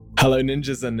Hello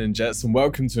ninjas and ninjettes, and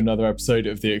welcome to another episode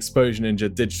of the Exposure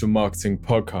Ninja Digital Marketing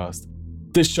Podcast.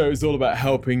 This show is all about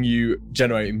helping you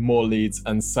generate more leads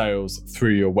and sales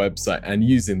through your website and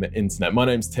using the internet. My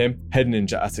name's Tim, head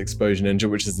ninja at Exposure Ninja,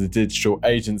 which is the digital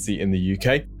agency in the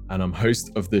UK, and I'm host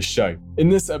of this show. In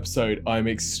this episode, I'm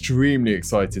extremely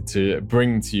excited to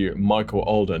bring to you Michael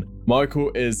Alden. Michael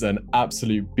is an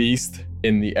absolute beast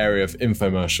in the area of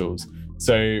infomercials.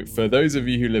 So for those of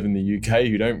you who live in the UK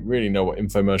who don't really know what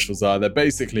infomercials are, they're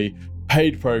basically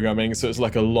paid programming. So it's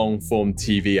like a long form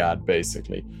TV ad,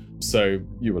 basically. So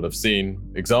you will have seen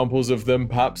examples of them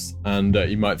perhaps, and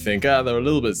you might think, they're a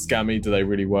little bit scammy. Do they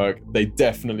really work? They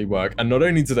definitely work. And not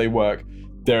only do they work,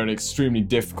 they're an extremely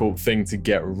difficult thing to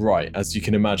get right. As you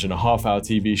can imagine, a half-hour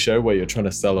TV show where you're trying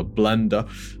to sell a blender,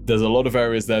 there's a lot of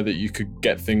areas there that you could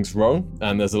get things wrong,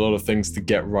 and there's a lot of things to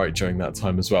get right during that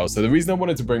time as well. So the reason I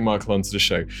wanted to bring Michael onto the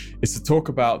show is to talk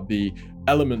about the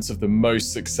elements of the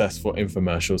most successful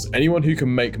infomercials. Anyone who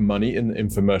can make money in the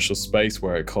infomercial space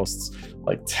where it costs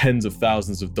like tens of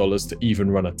thousands of dollars to even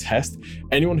run a test,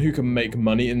 anyone who can make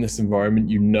money in this environment,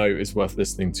 you know is worth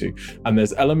listening to. And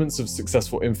there's elements of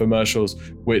successful infomercials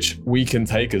which we can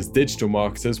take as digital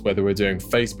marketers, whether we're doing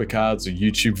Facebook ads or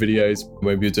YouTube videos,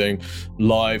 maybe you're doing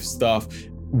live stuff,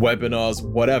 webinars,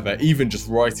 whatever, even just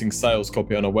writing sales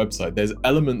copy on a website. There's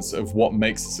elements of what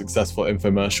makes a successful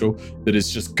infomercial that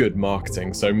is just good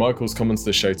marketing. So Michael's come onto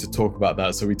the show to talk about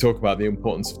that. So we talk about the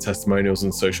importance of testimonials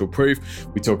and social proof.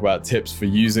 We talk about tips for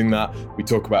using that. We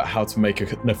talk about how to make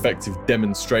an effective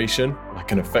demonstration,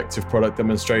 like an effective product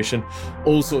demonstration,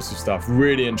 all sorts of stuff.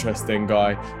 Really interesting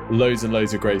guy, loads and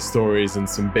loads of great stories and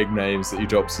some big names that he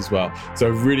drops as well. So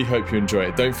I really hope you enjoy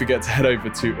it. Don't forget to head over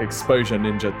to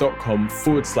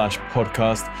exposureninja.com/podcast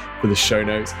for the show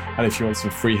notes. And if you want some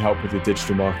free help with your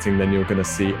digital marketing, then you're going to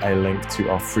see a link to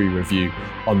our free review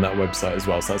on that website as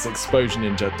well. So that's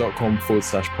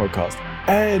exposureninja.com/podcast.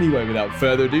 Anyway, without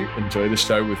further ado, enjoy the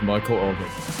show with Michael Alden.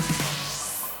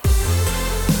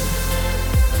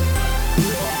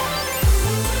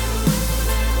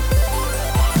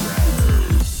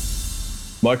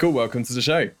 Michael, welcome to the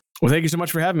show. Well, thank you so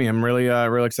much for having me. I'm really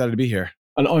excited to be here.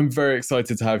 And I'm very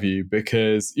excited to have you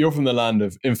because you're from the land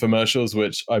of infomercials,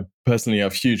 which I personally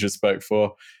have huge respect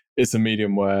for. It's a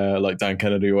medium where, like Dan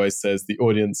Kennedy always says, the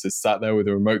audience is sat there with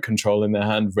a remote control in their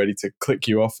hand, ready to click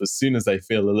you off as soon as they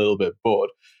feel a little bit bored.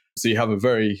 So you have a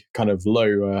very kind of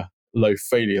low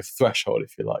failure threshold,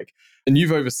 if you like. And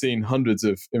you've overseen hundreds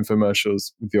of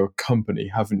infomercials with your company,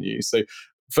 haven't you? So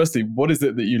firstly, what is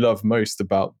it that you love most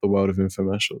about the world of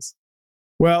infomercials?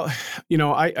 Well,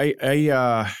 I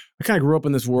kind of grew up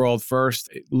in this world first,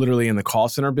 literally in the call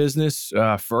center business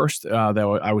first.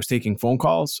 That I was taking phone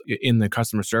calls in the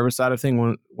customer service side of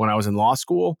things when I was in law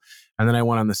school, and then I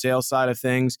went on the sales side of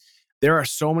things. There are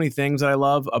so many things that I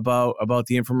love about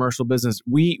the infomercial business.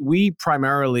 We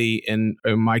primarily in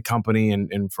my company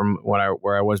and from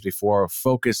where I was before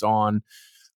focus on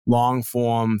long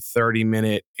form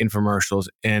 30-minute infomercials.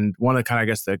 And one of the I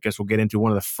guess we'll get into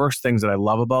one of the first things that I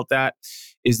love about that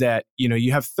is that,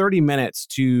 you have 30 minutes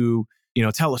to,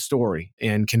 tell a story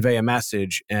and convey a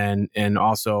message and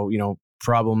also,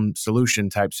 problem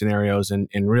solution type scenarios and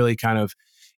really kind of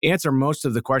answer most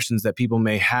of the questions that people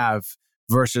may have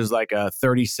versus like a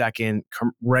 30-second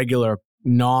regular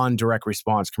non-direct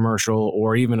response commercial,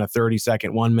 or even a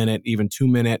 30-second, 1 minute, even 2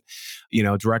 minute,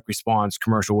 direct response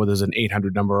commercial where there's an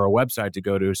 800 number or a website to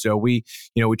go to. So we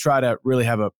try to really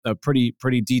have a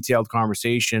pretty detailed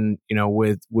conversation,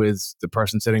 with the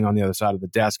person sitting on the other side of the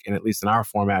desk, and at least in our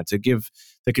format, to give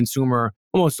the consumer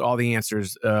almost all the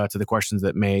answers to the questions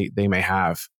that they may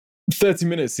have. 30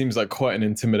 minutes seems like quite an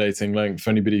intimidating length for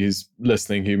anybody who's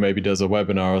listening who maybe does a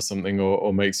webinar or something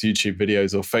or makes YouTube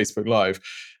videos or Facebook Live.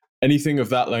 Anything of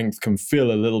that length can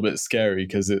feel a little bit scary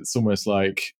because it's almost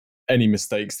like any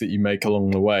mistakes that you make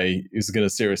along the way is going to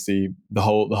seriously, the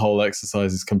whole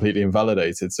exercise is completely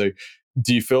invalidated. So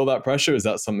do you feel that pressure? Is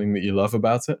that something that you love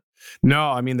about it? No,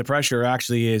 I mean, the pressure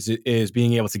actually is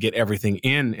being able to get everything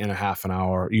in a half an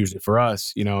hour, usually for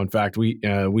us. In fact, we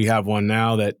have one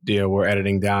now that we're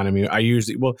editing down. I mean, I'll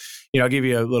give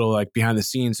you a little like behind the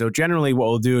scenes. So generally what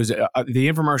we'll do is the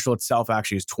infomercial itself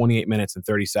actually is 28 minutes and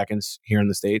 30 seconds here in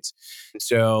the States.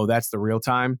 So that's the real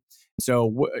time.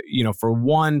 So, for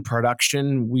one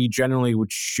production, we generally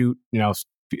would shoot,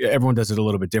 everyone does it a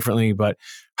little bit differently, but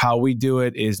how we do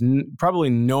it is probably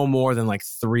no more than like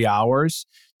 3 hours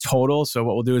total. So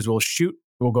what we'll do is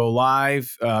we'll go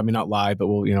live. Not live, but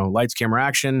we'll, lights, camera,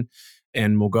 action,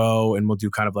 and we'll go and we'll do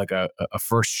kind of like a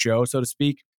first show, so to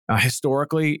speak.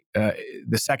 Historically,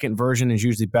 the second version is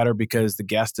usually better because the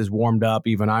guest is warmed up,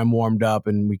 even I'm warmed up,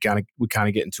 and we kind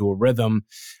of get into a rhythm.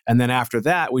 And then after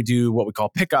that, we do what we call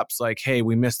pickups, like, hey,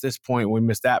 we missed this point, we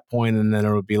missed that point, and then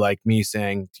it would be like me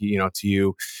saying to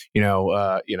you,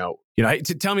 hey,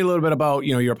 tell me a little bit about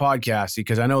your podcast,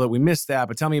 because I know that we missed that,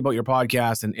 but tell me about your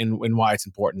podcast and why it's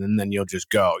important, and then you'll just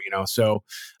go. So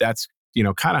that's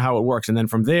kind of how it works. And then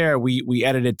from there, we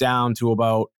edit it down to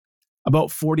about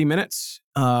 40 minutes.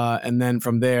 And then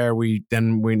from there, we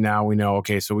know,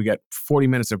 okay, so we got 40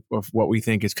 minutes of what we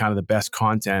think is kind of the best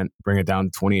content, bring it down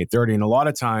to 28, 30. And a lot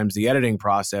of times the editing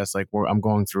process, like I'm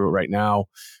going through it right now,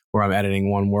 where I'm editing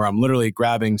one where I'm literally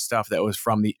grabbing stuff that was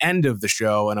from the end of the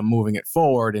show and I'm moving it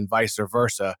forward and vice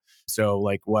versa. So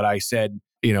like what I said,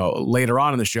 later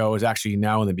on in the show is actually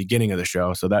now in the beginning of the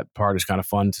show. So that part is kind of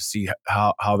fun to see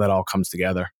how that all comes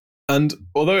together. And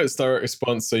although it's direct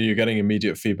response, so you're getting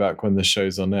immediate feedback when the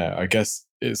show's on air, I guess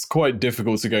it's quite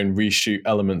difficult to go and reshoot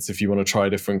elements if you want to try a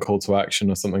different call to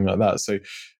action or something like that. So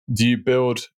do you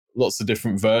build lots of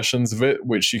different versions of it,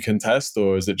 which you can test?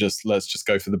 Or is it just, let's just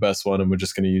go for the best one and we're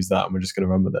just going to use that and we're just going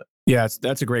to run with it? Yeah,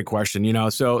 that's a great question.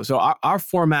 So our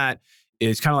format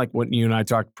is kind of like what you and I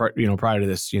talked, prior to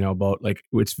this, about like,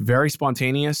 it's very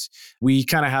spontaneous. We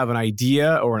kind of have an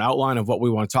idea or an outline of what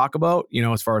we want to talk about,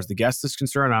 as far as the guest is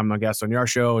concerned. I'm a guest on your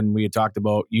show, and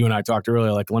you and I talked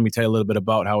earlier, like, let me tell you a little bit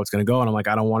about how it's going to go. And I'm like,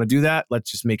 I don't want to do that.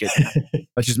 Let's just make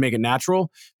it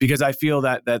natural, because I feel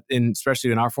that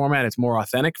especially in our format, it's more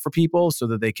authentic for people so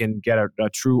that they can get a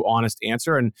true, honest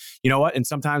answer. And you know what? And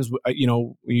sometimes,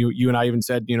 you and I even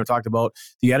said, talked about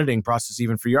the editing process,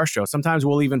 even for your show. Sometimes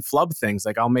we'll even flub things.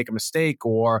 Like I'll make a mistake,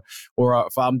 or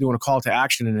if I'm doing a call to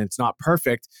action and it's not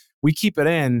perfect, we keep it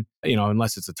in,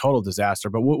 unless it's a total disaster,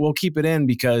 but we'll keep it in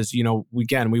because,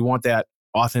 we want that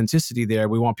authenticity there.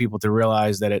 We want people to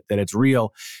realize that it's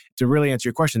real. To really answer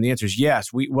your question, the answer is yes.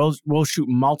 We'll shoot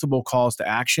multiple calls to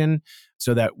action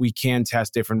so that we can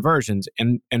test different versions.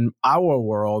 And in our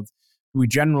world, we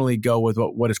generally go with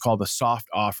what is called a soft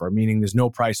offer, meaning there's no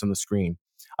price on the screen.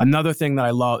 That's another thing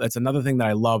that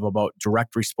I love about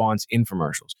direct response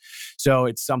infomercials. So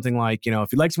it's something like,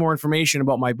 if you'd like some more information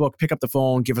about my book, pick up the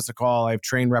phone, give us a call. I have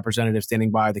trained representatives standing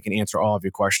by that can answer all of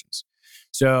your questions.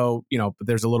 So, but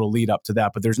there's a little lead up to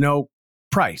that, but there's no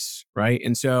price, right?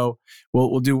 And so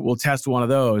we'll test one of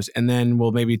those, and then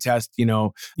we'll maybe test, you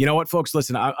know what, folks,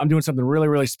 listen, I'm doing something really,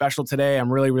 really special today.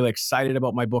 I'm really, really excited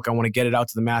about my book. I want to get it out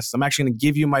to the masses. I'm actually going to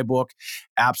give you my book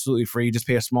absolutely free. You just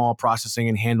pay a small processing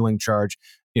and handling charge.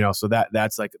 So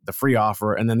that's like the free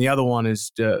offer. And then the other one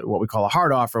is what we call a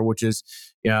hard offer, which is,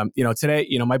 today,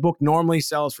 my book normally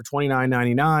sells for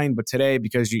 $29.99, but today,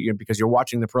 because you're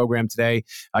watching the program today,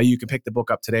 you can pick the book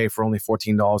up today for only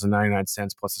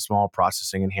 $14.99 plus a small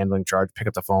processing and handling charge. Pick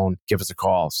up the phone, give us a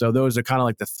call. So those are kind of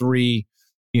like the three,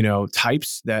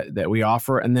 types that we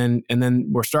offer. And then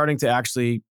we're starting to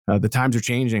actually, the times are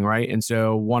changing, right? And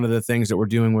so one of the things that we're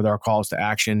doing with our calls to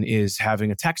action is having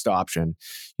a text option.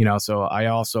 So I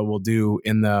also will do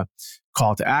in the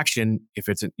call to action, if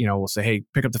it's, we'll say, hey,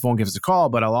 pick up the phone, give us a call.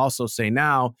 But I'll also say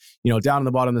now, down at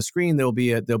the bottom of the screen, there'll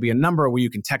be a number where you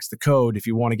can text the code. If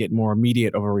you want to get more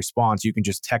immediate of a response, you can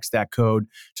just text that code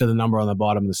to the number on the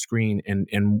bottom of the screen,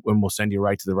 and we'll send you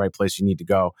right to the right place you need to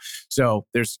go. So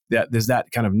there's that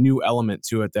kind of new element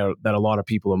to it that a lot of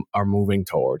people are moving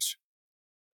towards.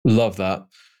 Love that.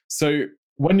 So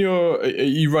are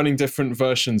you running different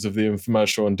versions of the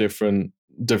infomercial on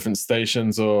different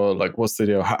stations, or like what's the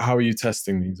deal? How are you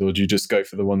testing these, or do you just go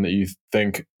for the one that you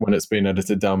think when it's been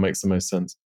edited down makes the most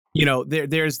sense?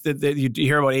 There's you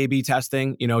hear about A/B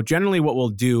testing. Generally what we'll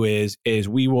do is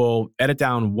we will edit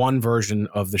down one version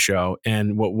of the show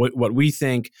and what we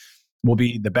think will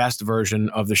be the best version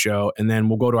of the show, and then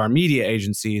we'll go to our media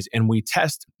agencies and we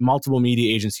test multiple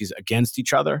media agencies against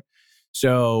each other.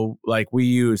 So like we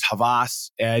use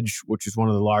Havas Edge, which is one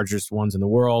of the largest ones in the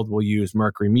world. We'll use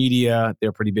Mercury Media.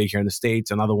 They're pretty big here in the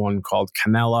States. Another one called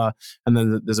Canela. And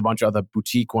then there's a bunch of other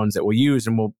boutique ones that we'll use.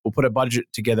 And we'll put a budget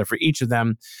together for each of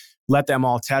them, let them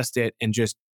all test it, and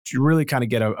just really kind of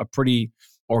get a pretty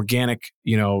organic,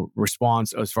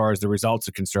 response as far as the results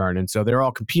are concerned. And so they're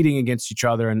all competing against each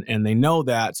other, and they know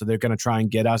that. So they're going to try and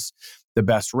get us the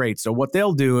best rate. So what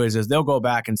they'll do is they'll go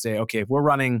back and say, okay, if we're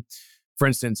running for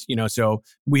instance, so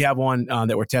we have one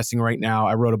that we're testing right now.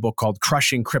 I wrote a book called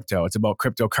Crushing Crypto. It's about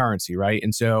cryptocurrency, right?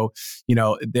 And so,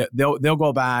 they'll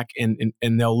go back and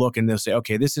they'll look and they'll say,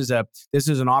 okay, this is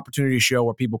an opportunity show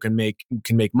where people can make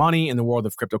money in the world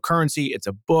of cryptocurrency. It's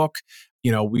a book.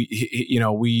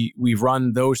 We've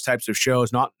run those types of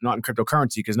shows, not in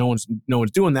cryptocurrency because no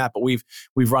one's doing that, but we've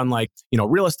run like,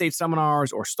 real estate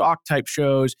seminars or stock type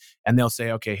shows, and they'll say,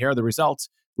 okay, here are the results.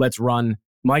 Let's run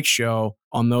Mike's show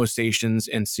on those stations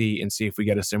and see if we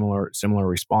get a similar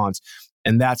response.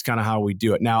 And that's kind of how we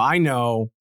do it. Now, I know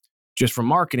just from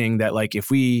marketing that like if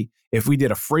we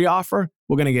did a free offer,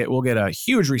 we'll get a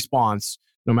huge response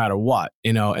no matter what,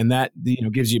 and that,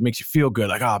 makes you feel good.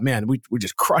 Like, oh man, we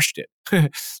just crushed it.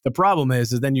 The problem is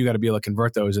then you got to be able to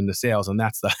convert those into sales. And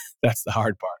that's the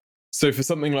hard part. So for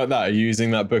something like that, are you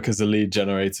using that book as a lead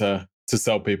generator to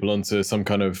sell people onto some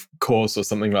kind of course or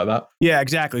something like that? Yeah,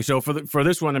 exactly. So for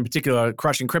this one in particular,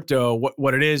 Crushing Crypto,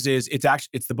 what it is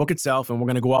it's the book itself, and we're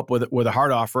going to go up with a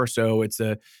hard offer. So it's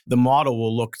the model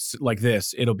will look like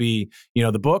this. It'll be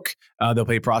the book. They'll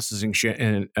pay processing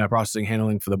and processing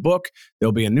handling for the book.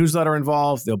 There'll be a newsletter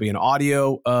involved. There'll be an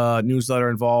audio newsletter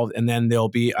involved, and then there'll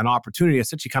be an opportunity,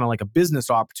 essentially kind of like a business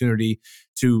opportunity,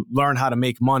 to learn how to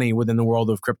make money within the world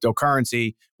of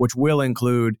cryptocurrency, which will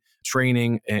include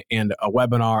training and a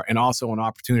webinar, and also an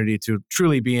opportunity to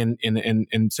truly be in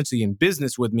essentially in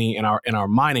business with me in our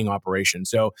mining operation.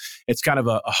 So it's kind of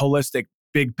a holistic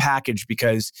big package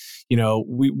because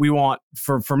we want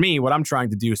for me, what I'm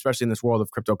trying to do, especially in this world of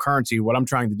cryptocurrency, what I'm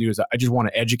trying to do is I just want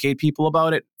to educate people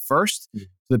about it first, so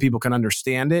that people can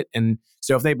understand it. And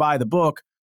so if they buy the book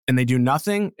and they do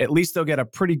nothing, at least they'll get a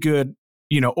pretty good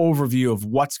overview of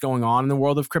what's going on in the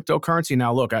world of cryptocurrency.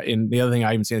 Now, look, and the other thing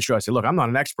I even say in the show, I say, look, I'm not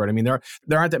an expert. I mean, there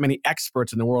aren't that many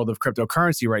experts in the world of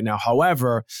cryptocurrency right now.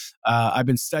 However, I've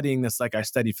been studying this like I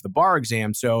studied for the bar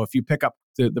exam. So if you pick up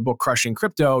the book Crushing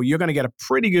Crypto, you're going to get a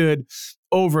pretty good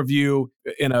overview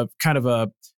in a kind of I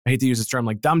hate to use this term,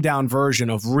 like dumbed down version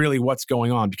of really what's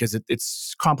going on, because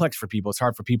it's complex for people. It's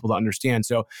hard for people to understand.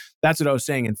 So that's what I was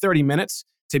saying. In 30 minutes,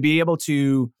 to be able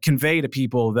to convey to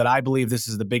people that I believe this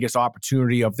is the biggest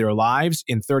opportunity of their lives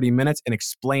in 30 minutes and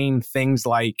explain things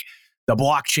like the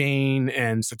blockchain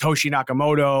and Satoshi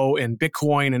Nakamoto and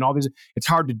Bitcoin and all these, it's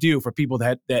hard to do for people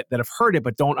that have heard it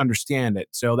but don't understand it.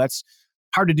 So that's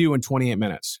hard to do in 28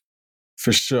 minutes.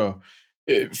 For sure.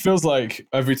 It feels like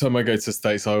every time I go to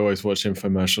States, I always watch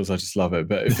infomercials. I just love it.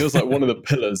 But it feels like one of the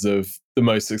pillars of the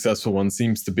most successful one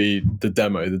seems to be the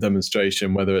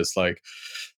demonstration, whether it's like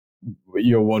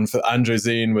your one for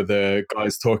Androzine with the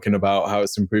guys talking about how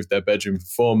it's improved their bedroom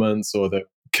performance, or the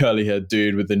curly-haired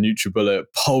dude with the NutriBullet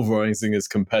pulverizing his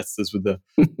competitors with the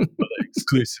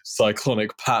exclusive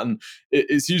cyclonic pattern.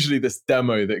 It's usually this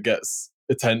demo that gets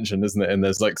attention, isn't it? And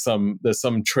there's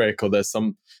some trick or there's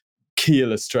some key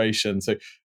illustration. So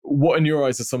what in your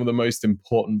eyes are some of the most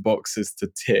important boxes to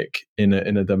tick in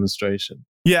a demonstration?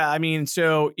 Yeah, I mean,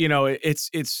 so it's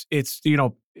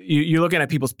you're looking at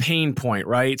people's pain point,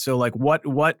 right? So like,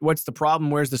 what's the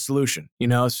problem? Where's the solution?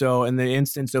 So in the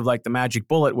instance of like the Magic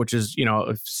Bullet, which is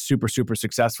super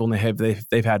successful, and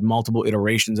they've had multiple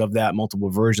iterations of that, multiple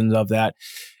versions of that.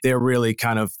 They're really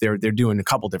kind of they're doing a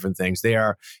couple different things. They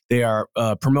are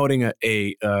promoting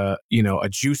a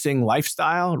juicing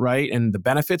lifestyle, right, and the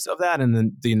benefits of that,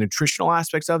 and the nutritional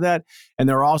aspects of that, and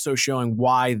they're also showing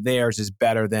why theirs is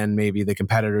better than maybe the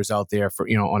competitors out there for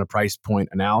on a price point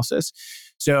analysis.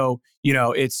 So,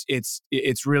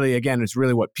 it's really, again, it's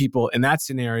really what people in that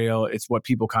scenario, it's what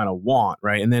people kind of want,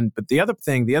 right? And then, but the other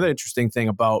interesting thing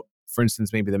about, for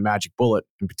instance, maybe the Magic Bullet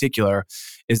in particular,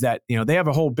 is that, they have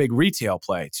a whole big retail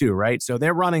play too, right? So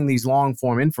they're running these long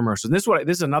form infomercials.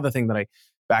 This is another thing that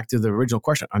back to the original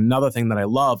question, another thing that I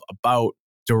love about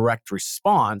direct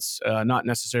response, not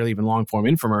necessarily even long form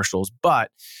infomercials,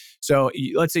 but so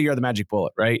let's say you're the Magic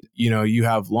Bullet, right? You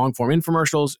have long form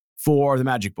infomercials for the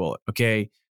Magic Bullet.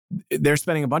 Okay. They're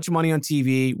spending a bunch of money on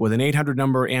TV with an 800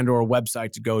 number and or a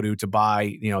website to go to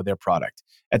buy, their product.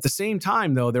 At the same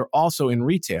time, though, they're also in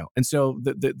retail. And so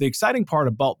the exciting part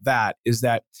about that is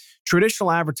that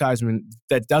traditional advertisement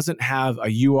that doesn't have a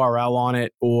URL on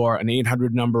it or an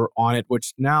 800 number on it,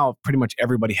 which now pretty much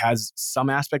everybody has some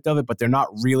aspect of it, but they're not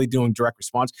really doing direct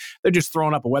response. They're just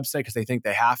throwing up a website because they think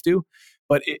they have to.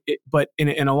 But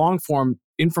in a long form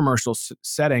infomercial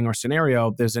setting or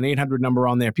scenario, there's an 800 number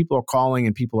on there. People are calling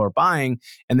and people are buying,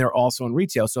 and they're also in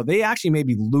retail. So they actually may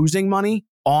be losing money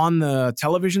on the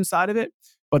television side of it,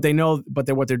 but they know. But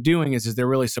what they're doing is they're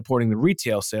really supporting the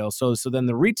retail sales. So then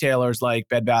the retailers like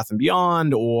Bed Bath and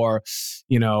Beyond, or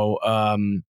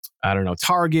I don't know,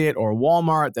 Target or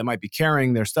Walmart that might be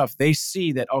carrying their stuff, they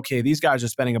see that, okay, these guys are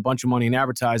spending a bunch of money in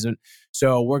advertisement.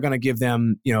 So we're going to give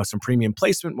them, some premium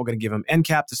placement. We're going to give them end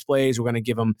cap displays. We're going to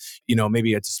give them,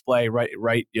 maybe a display right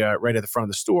at the front of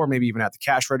the store, maybe even at the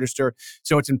cash register.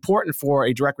 So it's important for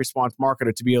a direct response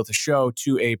marketer to be able to show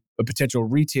to a potential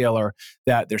retailer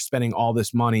that they're spending all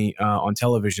this money on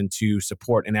television to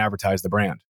support and advertise the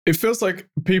brand. It feels like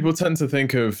people tend to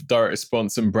think of direct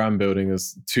response and brand building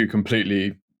as two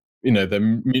completely, they're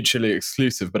mutually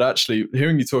exclusive. But actually,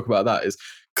 hearing you talk about that is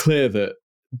clear that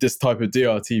this type of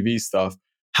DRTV stuff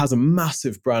has a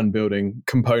massive brand building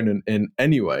component in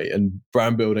any way. And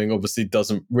brand building obviously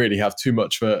doesn't really have too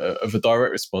much of a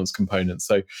direct response component.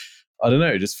 So I don't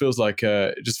know, it just feels like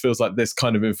this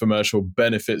kind of infomercial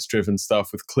benefits driven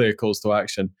stuff with clear calls to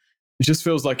action. It just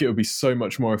feels like it would be so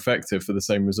much more effective for the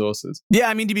same resources. Yeah,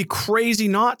 I mean, to be crazy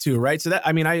not to, right? So that,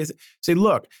 I say,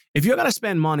 look, if you're going to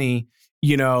spend money,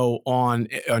 on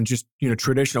just,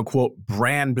 traditional quote,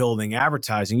 brand building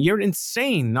advertising, you're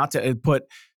insane not to put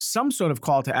some sort of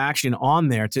call to action on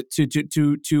there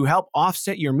to help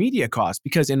offset your media costs.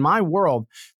 Because in my world,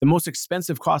 the most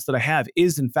expensive cost that I have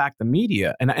is in fact the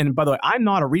media. And by the way, I'm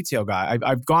not a retail guy.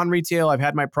 I've gone retail. I've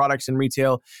had my products in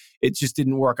retail. It just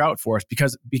didn't work out for us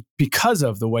because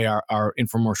of the way our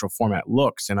infomercial format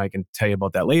looks. And I can tell you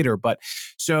about that later. But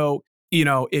so,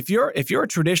 if you're a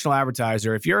traditional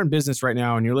advertiser, if you're in business right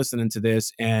now and you're listening to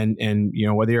this, and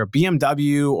whether you're a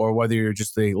BMW or whether you're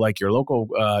just like your local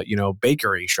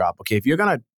bakery shop, okay, if you're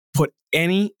gonna put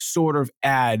any sort of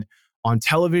ad on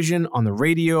television, on the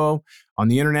radio, on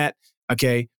the internet,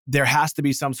 okay, there has to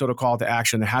be some sort of call to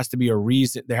action. There has to be a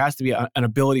reason. There has to be an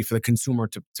ability for the consumer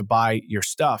to buy your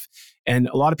stuff. And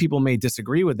a lot of people may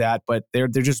disagree with that, but they're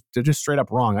just straight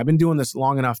up wrong. I've been doing this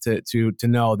long enough to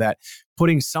know that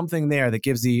putting something there that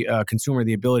gives the consumer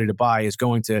the ability to buy is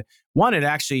going to, one,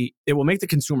 it will make the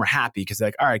consumer happy because they're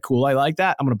like, all right, cool, I like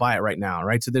that, I'm going to buy it right now,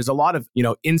 right? So there's a lot of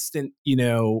instant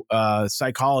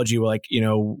psychology where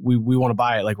we want to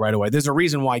buy it like right away. There's a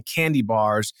reason why candy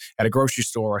bars at a grocery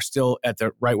store are still at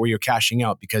the right where you're cashing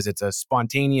out, because it's a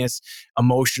spontaneous,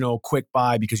 emotional, quick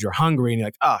buy because you're hungry and you're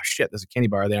like, oh shit, there's a candy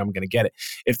bar there, I'm going to get it.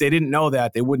 If they didn't know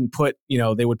that, they wouldn't put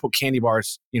they would put candy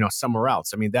bars somewhere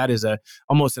else. I mean, that is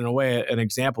almost in a way an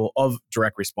example of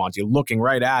direct response. You're looking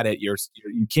right at it. You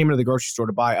came into the grocery store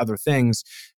to buy other things,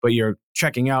 but you're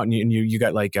checking out and you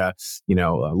got like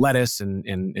lettuce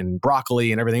and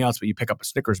broccoli and everything else, but you pick up a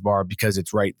Snickers bar because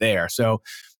it's right there. So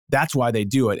that's why they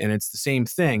do it. And it's the same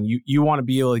thing. You want to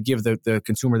be able to give the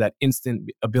consumer that instant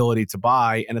ability to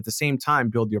buy and at the same time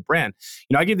build your brand.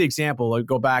 I give the example, I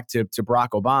go back to Barack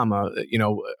Obama,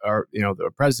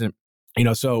 the president,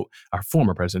 so our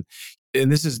former president. And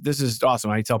this is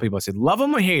awesome. I tell people, I said, love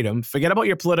him or hate him, forget about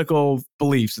your political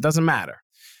beliefs. It doesn't matter.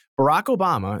 Barack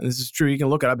Obama, and this is true, you can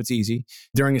look it up, it's easy.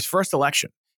 During his first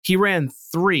election, he ran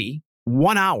 3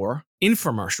 1-hour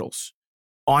infomercials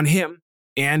on him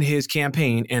and his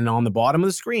campaign. And on the bottom of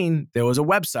the screen, there was a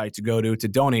website to go to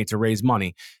donate, to raise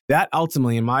money. That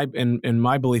ultimately, in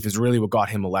my belief, is really what got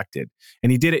him elected.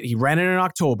 And he did it. He ran it in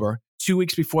October, 2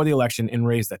 weeks before the election, and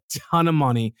raised a ton of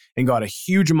money and got a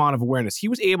huge amount of awareness. He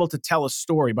was able to tell a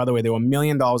story. By the way, they were $1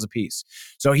 million a piece.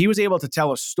 So he was able to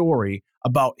tell a story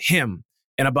about him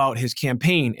and about his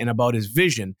campaign and about his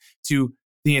vision to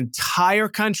the entire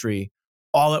country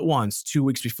all at once 2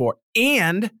 weeks before,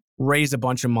 and raise a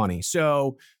bunch of money.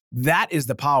 So that is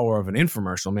the power of an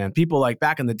infomercial, man. People, like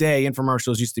back in the day,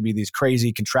 infomercials used to be these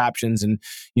crazy contraptions and,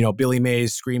 Billy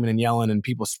Mays screaming and yelling and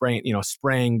people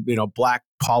spraying black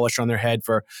polish on their head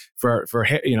for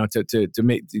hair, to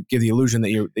give the illusion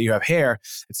that you have hair.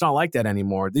 It's not like that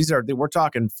anymore. We're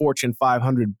talking Fortune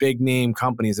 500 big name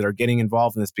companies that are getting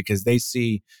involved in this because they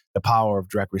see the power of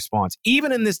direct response.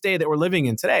 Even in this day that we're living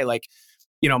in today,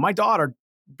 my daughter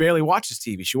barely watches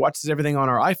TV. She watches everything on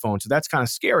her iPhone. So that's kind of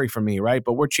scary for me, right?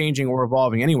 But we're changing, we're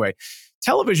evolving anyway.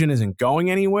 Television isn't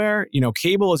going anywhere.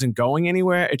 Cable isn't going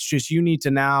anywhere. It's just you need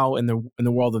to now, in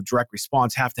the world of direct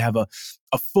response, have to have a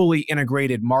fully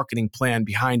integrated marketing plan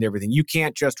behind everything. You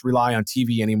can't just rely on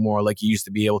TV anymore like you used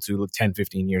to be able to 10,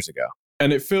 15 years ago.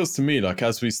 And it feels to me like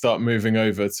as we start moving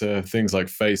over to things like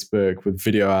Facebook with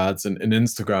video ads and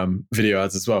Instagram video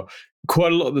ads as well,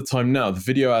 quite a lot of the time now, the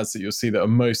video ads that you'll see that are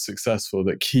most successful,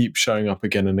 that keep showing up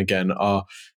again and again, are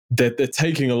they're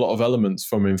taking a lot of elements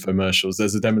from infomercials.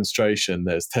 There's a demonstration,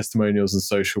 there's testimonials and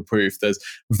social proof, there's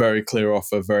very clear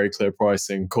offer, very clear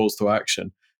pricing, calls to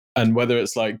action. And whether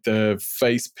it's like the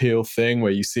face peel thing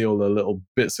where you see all the little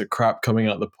bits of crap coming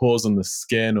out the pores on the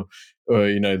skin, or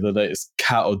the latest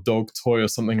cat or dog toy or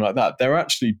something like that, they're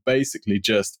actually basically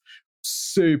just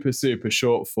super, super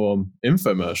short form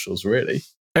infomercials, really.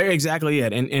 Exactly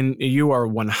it. And you are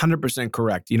 100%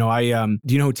 correct. Do you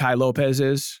know who Ty Lopez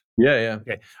is? Yeah, yeah.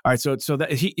 Okay. All right. So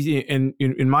that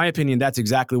in my opinion, that's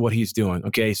exactly what he's doing.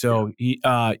 Okay. So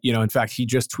in fact, he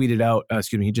just tweeted out,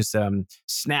 he just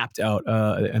snapped out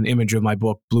an image of my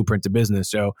book, Blueprint to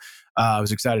Business. So I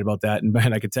was excited about that,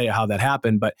 and I could tell you how that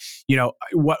happened. But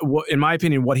what in my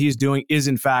opinion, what he's doing is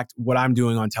in fact what I'm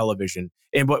doing on television.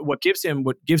 And what gives him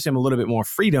a little bit more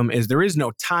freedom is there is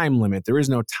no time limit, there is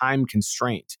no time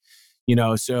constraint.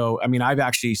 So I mean, I've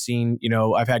actually seen,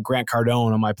 I've had Grant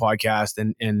Cardone on my podcast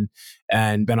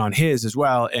and been on his as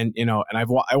well, and I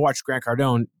watched Grant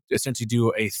Cardone essentially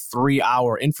do a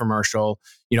 3-hour infomercial,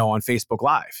 on Facebook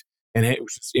Live, and it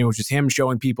was just him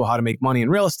showing people how to make money in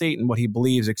real estate and what he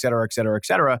believes, et cetera, et cetera, et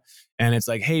cetera. And it's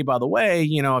like, hey, by the way,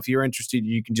 if you're interested,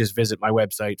 you can just visit my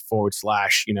website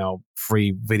 /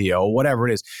 free video, whatever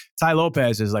it is. Ty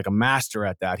Lopez is like a master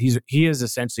at that. He is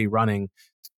essentially running.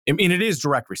 I mean, it is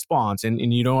direct response, and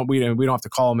we don't have to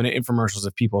call them infomercials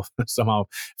if people somehow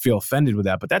feel offended with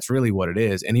that. But that's really what it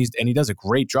is, and he does a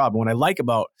great job. And what I like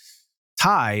about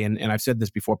Ty, and I've said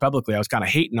this before publicly, I was kind of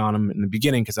hating on him in the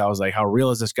beginning because I was like, how real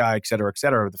is this guy, et cetera, et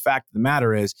cetera. The fact of the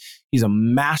matter is, he's a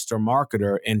master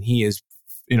marketer, and he is,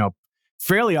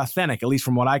 fairly authentic, at least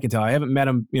from what I can tell. I haven't met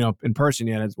him, in person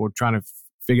yet. We're trying to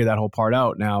figure that whole part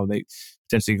out now. They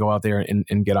potentially go out there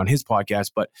and get on his podcast,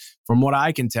 but from what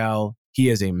I can tell, he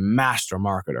is a master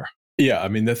marketer. Yeah, I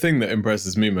mean, the thing that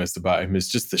impresses me most about him is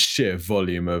just the sheer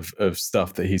volume of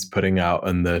stuff that he's putting out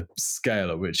and the scale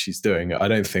at which he's doing it. I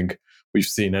don't think we've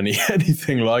seen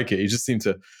anything like it. He just seemed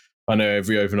to, I know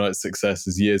every overnight success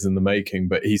is years in the making,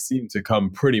 but he seemed to come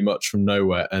pretty much from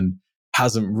nowhere and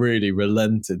hasn't really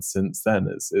relented since then.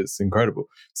 It's incredible.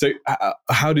 So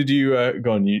how did you,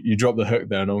 go on, you dropped the hook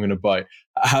there and I'm going to bite.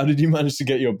 How did you manage to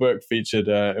get your book featured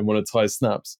in one of Ty's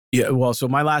snaps? Yeah, well, so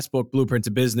my last book, Blueprint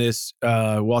to Business,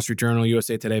 Wall Street Journal,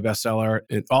 USA Today bestseller,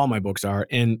 all my books are.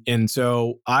 And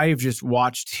so I've just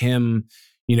watched him,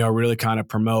 really kind of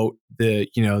promote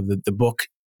the book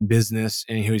business,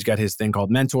 and he's got his thing called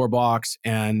Mentor Box.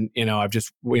 And,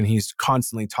 when he's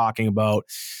constantly talking about,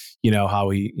 how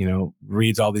he,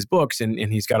 reads all these books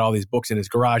and he's got all these books in his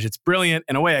garage. It's brilliant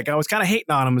in a way. Like, I was kind of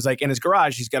hating on him. It was like in his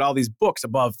garage, he's got all these books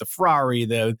above the Ferrari,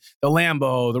 the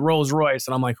Lambo, the Rolls Royce.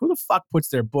 And I'm like, who the fuck puts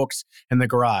their books in the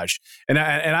garage? And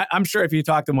I'm sure if you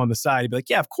talk to him on the side, he'd be like,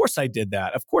 yeah, of course I did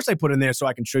that. Of course I put it in there so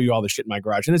I can show you all the shit in my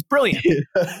garage. And it's brilliant.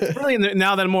 It's brilliant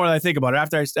now that more that I think about it,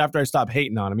 after I stop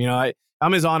hating on him,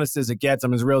 I'm as honest as it gets.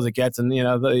 I'm as real as it gets. And,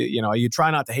 you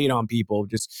try not to hate on people,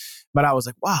 but I was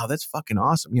like, wow, that's fucking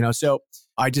awesome. So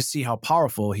I just see how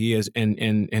powerful he is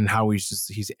and how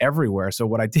he's everywhere. So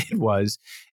what I did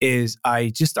is I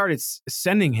just started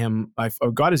sending him, I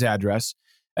got his address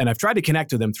and I've tried to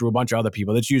connect with him through a bunch of other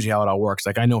people. That's usually how it all works.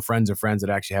 Like, I know friends of friends that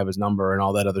actually have his number and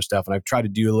all that other stuff. And I've tried to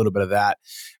do a little bit of that,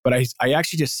 but I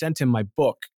actually just sent him my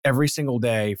book every single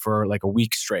day for like a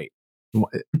week straight.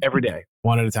 Every day,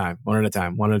 one at a time. By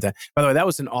the way, that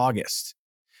was in August.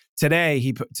 Today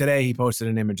he posted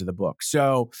an image of the book.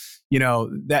 So,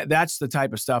 that's the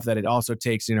type of stuff that it also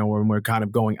takes, when we're kind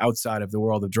of going outside of the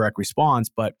world of direct response.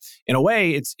 But in a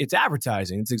way, it's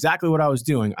advertising. It's exactly what I was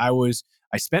doing. I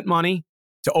spent money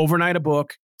to overnight a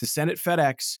book, to send it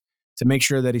FedEx, to make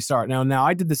sure that he saw it. Now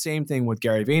I did the same thing with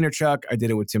Gary Vaynerchuk. I did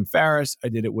it with Tim Ferriss. I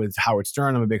did it with Howard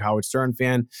Stern. I'm a big Howard Stern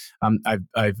fan.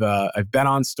 I've been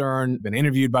on Stern, been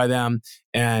interviewed by them,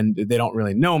 and they don't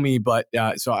really know me. But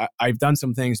so I've done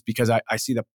some things because I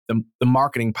see the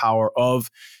marketing power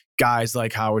of guys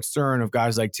like Howard Stern, of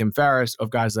guys like Tim Ferriss, of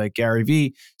guys like Gary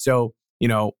Vee. So,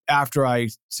 after I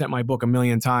sent my book 1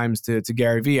 million times to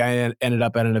Gary Vee, I ended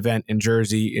up at an event in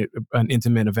Jersey, an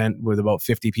intimate event with about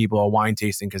 50 people, a wine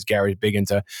tasting, because Gary's big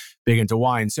into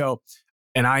wine. So,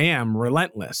 and I am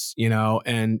relentless,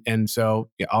 and so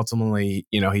ultimately,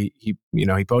 he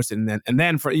posted, and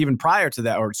then for even prior to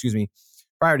that,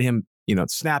 prior to him,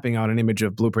 snapping out an image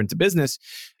of Blueprint to Business,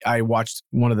 I watched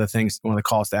one of the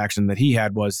calls to action that he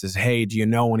had was, hey, do you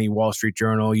know any Wall Street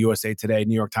Journal, USA Today,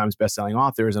 New York Times bestselling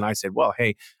authors? And I said, well,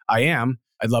 hey, I am.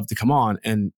 I'd love to come on.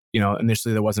 And,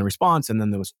 initially there wasn't a response, and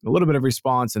then there was a little bit of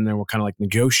response, and then we're kind of like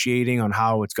negotiating on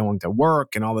how it's going to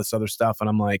work and all this other stuff. And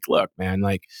I'm like, look, man,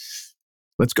 like,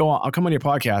 let's go on. I'll come on your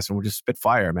podcast and we'll just spit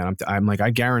fire, man. I'm like, I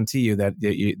guarantee you that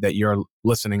your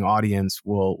listening audience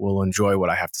will enjoy what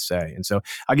I have to say. And so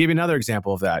I'll give you another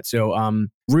example of that. So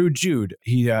Rude Jude,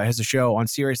 he has a show on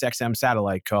SiriusXM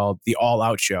satellite called The All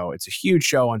Out Show. It's a huge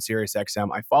show on SiriusXM.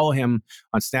 I follow him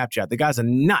on Snapchat. The guy's a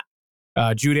nut.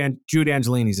 Jude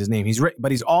Angelini's his name.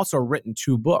 But he's also written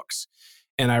 2 books.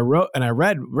 And I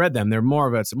read them. They're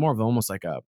more of almost like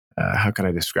a how can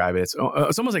I describe it? It's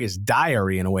almost like his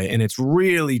diary in a way, and it's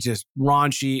really just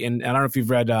raunchy. And I don't know if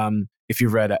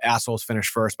you've read Assholes Finish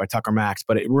First by Tucker Max,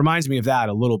 but it reminds me of that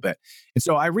a little bit. And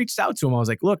so I reached out to him. I was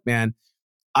like, look, man,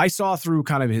 I saw through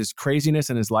kind of his craziness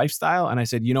and his lifestyle. And I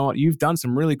said, you know what? You've done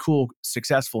some really cool,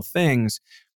 successful things.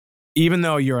 Even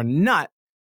though you're a nut,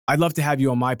 I'd love to have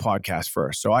you on my podcast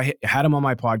first. So I had him on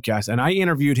my podcast and I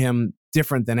interviewed him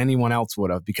different than anyone else would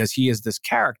have because he is this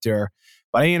character,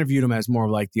 but I interviewed him as more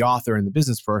like the author and the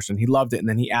business person. He loved it. And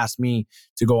then he asked me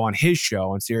to go on his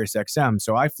show on SiriusXM.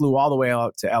 So I flew all the way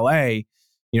out to LA,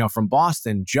 from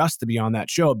Boston just to be on that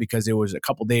show because it was a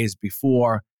couple days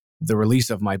before the release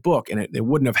of my book. And it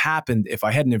wouldn't have happened if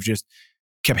I hadn't have just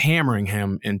kept hammering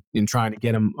him and trying to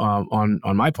get him on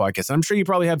my podcast. And I'm sure you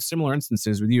probably have similar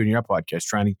instances with you and your podcast,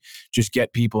 trying to just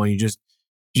get people, and you just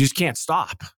can't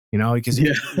stop, because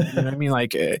you know what I mean?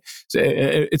 Like at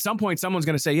some point, someone's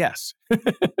going to say yes.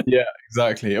 Yeah,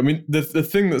 exactly. I mean, the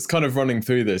thing that's kind of running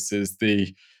through this is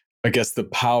the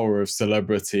power of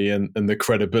celebrity and the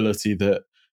credibility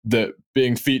that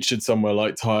being featured somewhere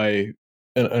like Ty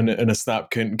and a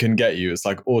Snap can get you. It's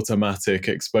like automatic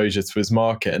exposure to his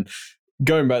market. And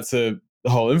going back to the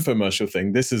whole infomercial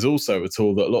thing, this is also a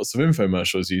tool that lots of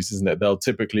infomercials use, isn't it? They'll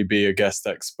typically be a guest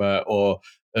expert or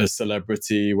a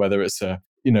celebrity, whether it's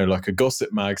like a gossip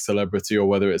mag celebrity or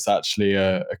whether it's actually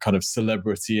a kind of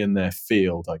celebrity in their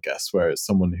field, I guess, where it's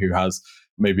someone who has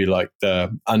maybe like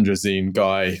the Androzene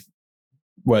guy,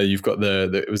 where you've got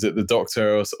was it the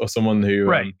doctor or someone who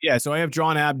right? Yeah. So I have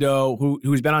John Abdo,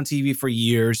 who's been on TV for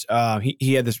years.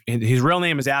 He had this. His real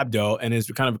name is Abdo, and his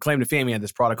kind of claim to fame, he had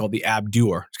this product called the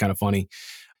Abdur. It's kind of funny,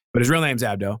 but his real name's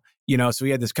Abdo. So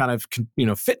he had this kind of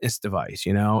fitness device.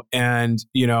 And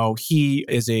he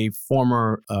is a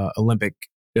former Olympic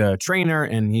trainer,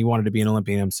 and he wanted to be an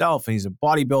Olympian himself. And he's a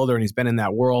bodybuilder, and he's been in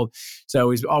that world. So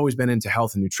he's always been into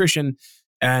health and nutrition.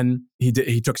 And he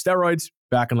took steroids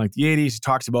back in like the 80s. He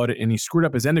talks about it, and he screwed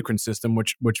up his endocrine system,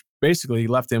 which basically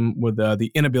left him with the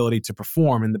inability to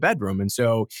perform in the bedroom. And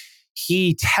so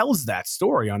he tells that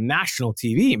story on national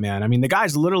TV, man. I mean, the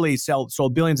guy's literally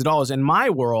sold billions of dollars. In my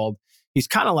world, he's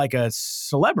kind of like a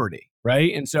celebrity,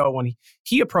 right? And so when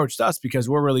he approached us, because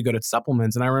we're really good at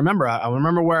supplements, and I remember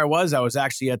where I was. I was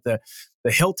actually at the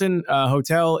Hilton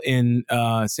Hotel in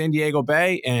San Diego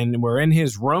Bay, and we're in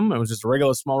his room. It was just a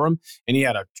regular small room, and he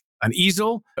had an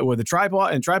easel with a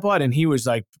tripod, and he was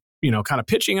like, kind of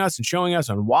pitching us and showing us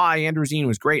on why Androzene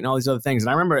was great and all these other things. And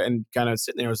I remember and kind of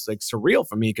sitting there, it was like surreal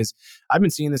for me because I've been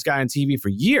seeing this guy on TV for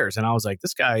years, and I was like,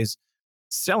 this guy's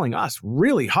selling us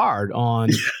really hard on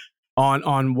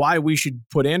why we should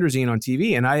put Androzene on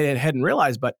TV. And I hadn't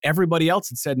realized, but everybody else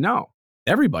had said no.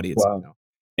 Everybody had said no.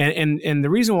 And the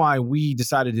reason why we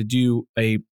decided to do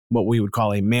what we would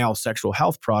call a male sexual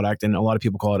health product, and a lot of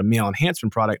people call it a male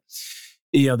enhancement product,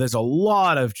 there's a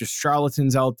lot of just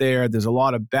charlatans out there. There's a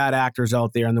lot of bad actors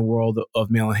out there in the world of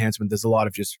male enhancement. There's a lot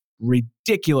of just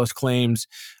ridiculous claims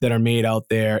that are made out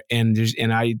there. And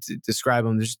I describe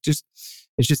them, it's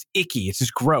just icky. It's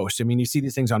just gross. I mean, you see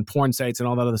these things on porn sites and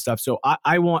all that other stuff. So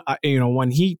I want,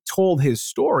 when he told his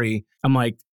story, I'm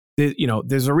like,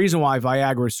 there's a reason why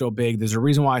Viagra is so big. There's a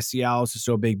reason why Cialis is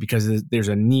so big, because there's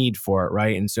a need for it,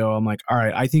 right? And so I'm like, all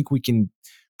right, I think we can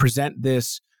present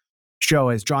this show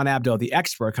as John Abdo, the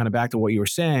expert, kind of back to what you were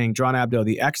saying, John Abdo,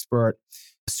 the expert,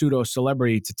 pseudo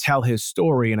celebrity, to tell his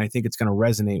story. And I think it's going to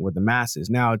resonate with the masses.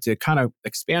 Now, to kind of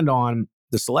expand on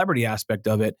the celebrity aspect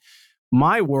of it,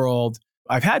 my world,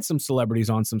 I've had some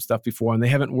celebrities on some stuff before and they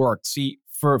haven't worked. See,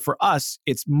 for us,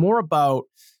 it's more about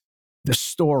the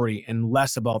story and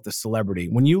less about the celebrity.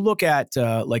 When you look at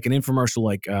like an infomercial,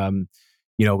 like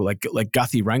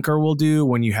Guthy Renker will do,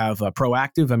 when you have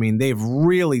Proactive, I mean, they've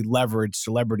really leveraged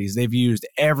celebrities. They've used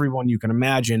everyone you can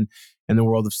imagine in the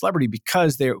world of celebrity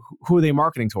because who are they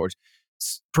marketing towards?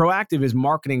 Proactive is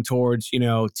marketing towards,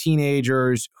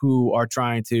 teenagers who are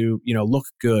trying to, look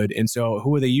good. And so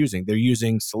who are they using? They're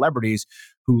using celebrities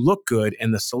who look good.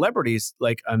 And the celebrities,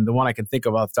 like the one I can think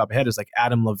of off the top of my head is like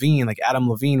Adam Levine. Like Adam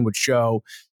Levine would show,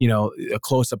 a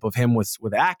close-up of him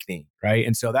with acne, right?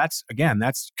 And so that's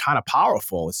kind of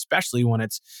powerful, especially when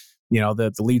it's,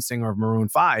 the lead singer of Maroon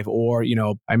 5. Or,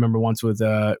 I remember once with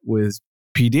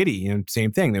P. Diddy, and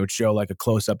same thing. They would show like a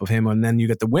close-up of him, and then you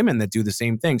get the women that do the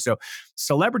same thing. So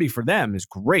celebrity for them is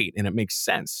great, and it makes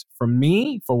sense. For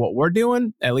me, for what we're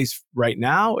doing, at least right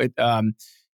now, it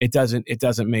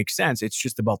doesn't make sense. It's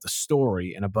just about the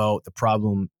story and about the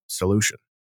problem solution.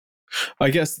 I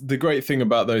guess the great thing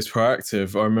about those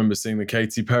Proactiv, I remember seeing the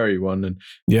Katy Perry one, and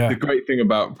the great thing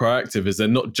about Proactiv is they're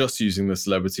not just using the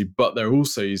celebrity, but they're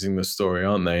also using the story,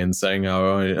 aren't they? And saying,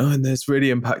 and it's really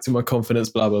impacting my confidence,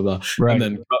 blah, blah, blah. Right. And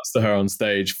then cuts to her on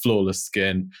stage, flawless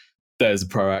skin. There's a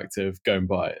Proactiv, go and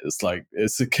buy it. It's like,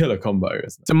 it's a killer combo, isn't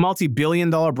it? It's a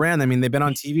multi-billion-dollar brand. I mean, they've been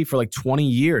on TV for like 20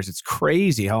 years. It's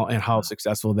crazy how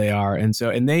successful they are. And so,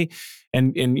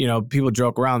 and you know, people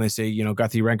joke around. They say, you know,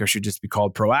 Guthrie Renker should just be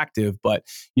called Proactiv. But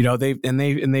you know,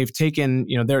 they've taken,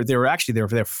 you know,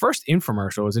 their first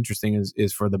infomercial was interesting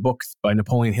is for the book by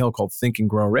Napoleon Hill called Think and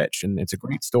Grow Rich, and it's a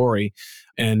great story.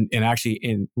 And actually,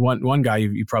 in one guy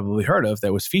you probably heard of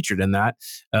that was featured in that,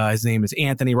 his name is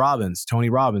Anthony Robbins, Tony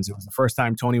Robbins. It was the first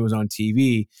time Tony was on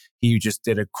TV. He just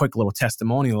did a quick little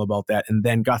testimonial about that, and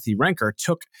then Guthrie Renker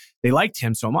they liked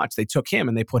him so much they took him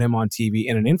and they put him on TV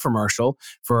in an infomercial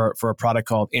for a product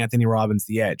called Anthony Robbins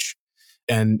The Edge.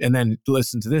 And then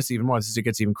listen to this even more. It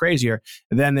gets even crazier.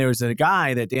 And then there was a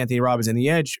guy that Anthony Robbins in The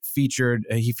Edge featured.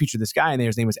 He featured this guy in there.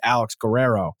 His name was Alex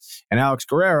Guerrero. And Alex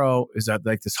Guerrero is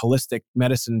like this holistic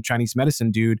medicine, Chinese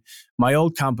medicine dude. My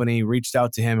old company reached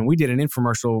out to him and we did an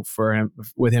infomercial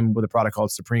with him with a product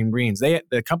called Supreme Greens.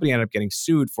 The company ended up getting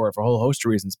sued for it for a whole host of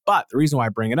reasons. But the reason why I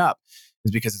bring it up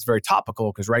is because it's very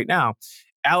topical, because right now,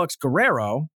 Alex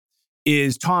Guerrero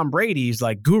is Tom Brady's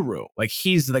like guru. Like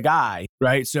he's the guy,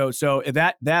 right? So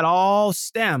that all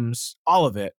stems, all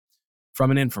of it, from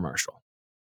an infomercial.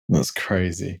 That's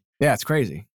crazy. Yeah, it's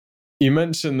crazy. You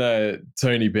mentioned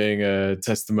Tony being a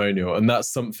testimonial, and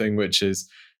that's something which is,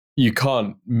 you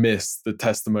can't miss the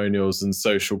testimonials and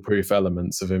social proof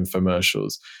elements of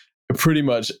infomercials. Pretty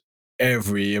much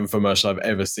every infomercial I've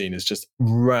ever seen is just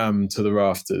rammed to the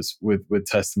rafters with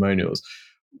testimonials.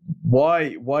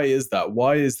 Why is that?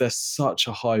 Why is there such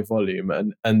a high volume?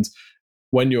 And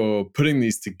when you're putting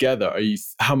these together,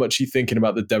 how much are you thinking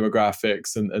about the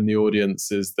demographics and the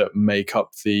audiences that make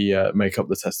up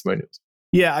the testimonials?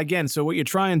 Yeah, again, so what you're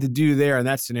trying to do there in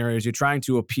that scenario is you're trying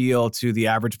to appeal to the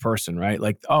average person, right?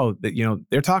 Like,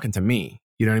 they're talking to me.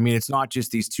 You know what I mean? It's not just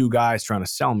these two guys trying to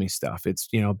sell me stuff. It's,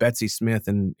 you know, Betsy Smith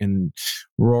in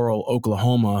rural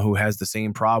Oklahoma who has the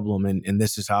same problem. And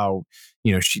this is how,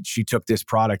 you know, she took this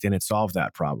product and it solved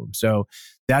that problem. So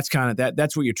that's kind of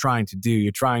that's what you're trying to do.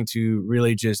 You're trying to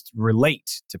really just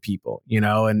relate to people, you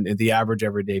know, and the average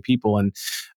everyday people. And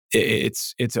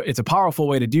it's a powerful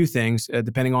way to do things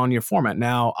depending on your format.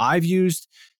 Now, I've used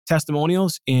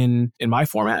testimonials in my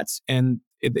formats, and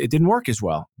it didn't work as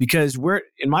well, because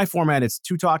in my format, it's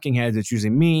two talking heads. It's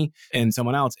usually me and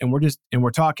someone else, and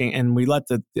we're talking, and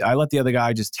I let the other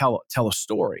guy just tell a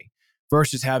story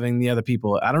versus having the other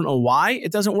people. I don't know why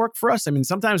it doesn't work for us. I mean,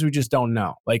 sometimes we just don't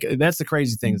know. Like, that's the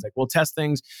crazy thing. It's like, we'll test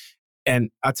things, and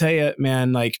I'll tell you,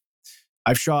 man, like,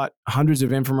 I've shot hundreds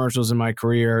of infomercials in my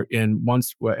career, and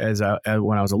once when I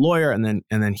was a lawyer, and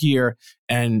then here,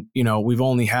 and you know, we've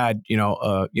only had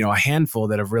a handful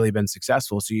that have really been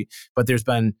successful. But there's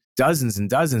been dozens and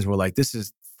dozens where like, this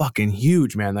is fucking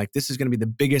huge, man. Like, this is going to be the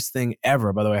biggest thing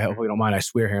ever. By the way, I hope you don't mind. I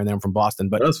swear here and there, I'm from Boston,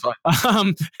 but that's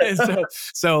fine.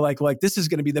 So like this is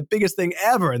going to be the biggest thing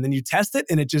ever, and then you test it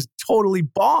and it just totally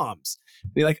bombs.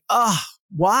 And you're like,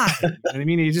 why? I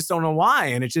mean, you just don't know why,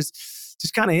 and it just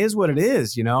kind of is what it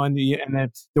is, you know. And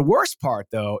then the worst part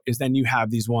though is then you have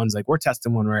these ones like we're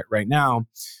testing one right now,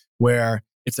 where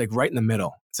it's like right in the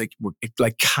middle. It's like it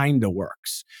like kind of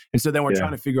works, and so then we're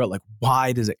trying to figure out like,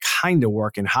 why does it kind of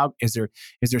work, and how is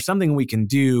there something we can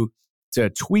do to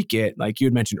tweak it? Like you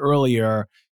had mentioned earlier,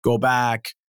 go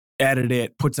back, edit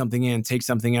it, put something in, take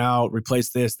something out, replace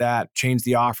this, that, change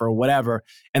the offer, whatever.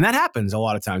 And that happens a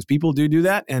lot of times. People do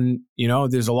that. And, you know,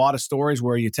 there's a lot of stories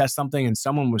where you test something and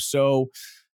someone was so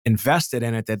invested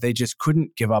in it that they just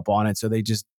couldn't give up on it. So they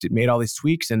just made all these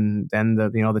tweaks, and then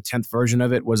the 10th version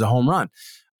of it was a home run.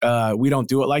 We don't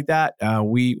do it like that.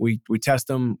 We test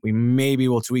them. We maybe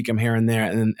will tweak them here and there,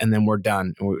 and then we're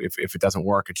done. If it doesn't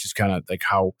work, it's just kind of like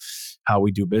how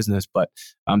we do business. But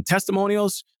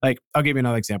testimonials, like I'll give you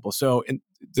another example. So in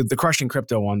the Crushing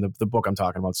Crypto one, the book I'm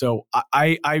talking about. So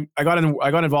I got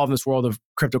involved in this world of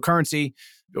cryptocurrency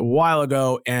a while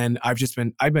ago, and I've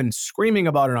been screaming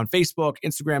about it on Facebook,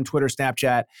 Instagram, Twitter,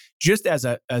 Snapchat, just as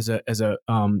a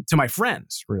to my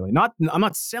friends, really. I'm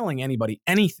not selling anybody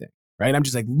anything. Right? I'm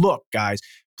just like, look, guys,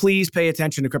 please pay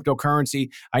attention to cryptocurrency.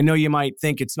 I know you might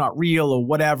think it's not real or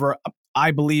whatever.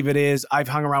 I believe it is. I've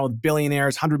hung around with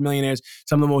billionaires, 100 millionaires,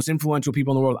 some of the most influential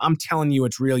people in the world. I'm telling you,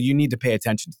 it's real. You need to pay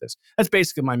attention to this. That's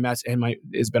basically my message, and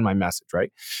has been my message,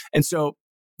 right? And so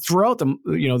throughout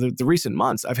the recent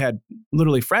months, I've had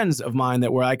literally friends of mine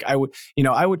that were like, I would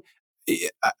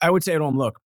say to them,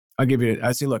 look,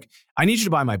 I'd say, look, I need you to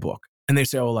buy my book. And they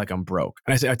say, oh, like I'm broke.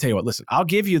 And I say, I tell you what, listen, I'll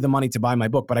give you the money to buy my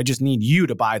book, but I just need you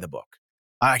to buy the book.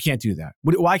 I can't do that.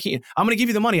 Why can't I'm going to give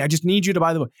you the money. I just need you to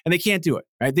buy the book. And they can't do it.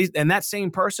 Right. And that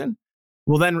same person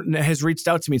then has reached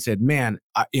out to me and said, man,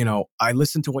 I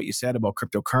listened to what you said about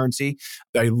cryptocurrency.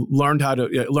 I learned how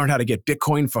to get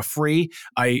Bitcoin for free.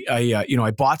 I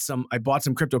bought some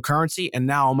cryptocurrency and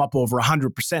now I'm up over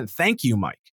 100%. Thank you,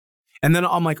 Mike. And then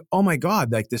I'm like, oh my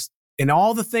God, like this, in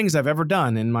all the things I've ever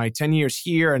done in my 10 years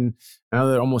here and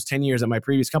another almost 10 years at my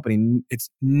previous company, it's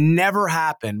never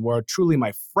happened where truly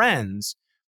my friends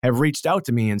have reached out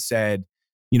to me and said,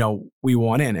 we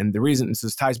want in. And the reason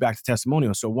this ties back to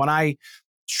testimonials. So when I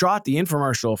shot the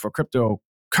infomercial for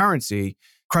cryptocurrency,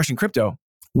 Crushing Crypto,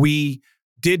 we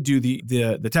did do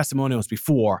the testimonials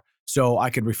before so I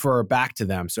could refer back to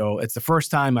them. So it's the first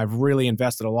time I've really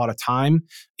invested a lot of time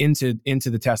into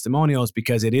the testimonials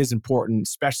because it is important,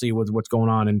 especially with what's going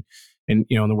on in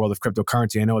the world of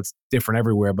cryptocurrency. I know it's different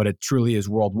everywhere, but it truly is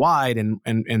worldwide.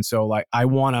 And so like I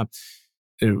want to,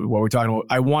 what we're talking about,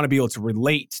 I want to be able to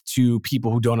relate to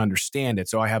people who don't understand it.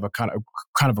 So I have a kind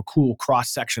of a cool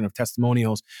cross section of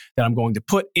testimonials that I'm going to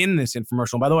put in this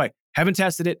infomercial. And by the way, haven't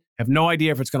tested it, have no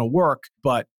idea if it's going to work,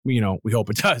 but we hope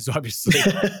it does, obviously.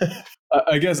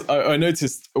 I guess I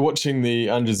noticed watching the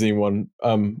Andrazine one.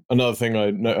 Another thing I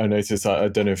noticed, I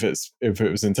don't know if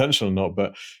it was intentional or not,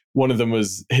 but one of them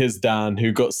was his Dan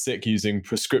who got sick using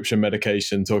prescription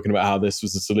medication, talking about how this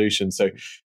was a solution. So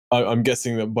I'm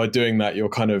guessing that by doing that, you're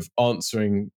kind of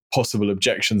answering possible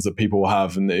objections that people will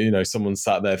have. And, someone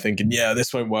sat there thinking, yeah,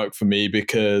 this won't work for me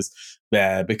because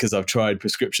I've tried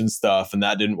prescription stuff and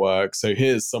that didn't work. So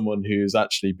here's someone who's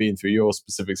actually been through your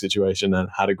specific situation and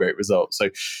had a great result. So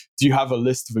do you have a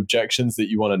list of objections that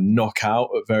you want to knock out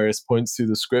at various points through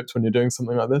the script when you're doing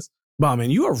something like this? Well,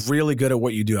 man, you are really good at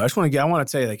what you do. I want to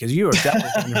tell you that because you are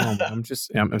definitely home.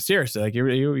 I'm serious. Like you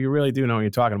really do know what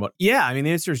you're talking about. Yeah. I mean, the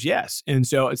answer is yes. And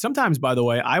so sometimes, by the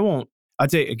way, I'll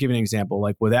give you an example.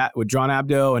 Like with John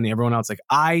Abdo and everyone else, like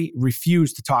I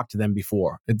refuse to talk to them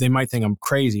before. They might think I'm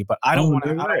crazy, but I don't want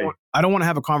to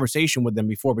have a conversation with them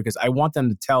before because I want them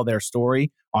to tell their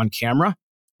story on camera.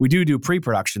 We do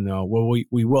pre-production though, where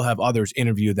we will have others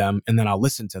interview them and then I'll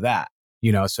listen to that.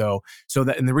 So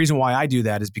that, and the reason why I do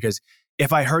that is because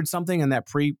if I heard something in that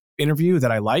pre-interview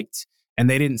that I liked and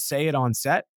they didn't say it on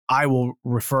set, I will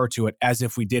refer to it as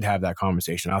if we did have that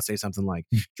conversation. I'll say something like,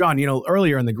 John,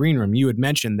 earlier in the green room, you had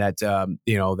mentioned that,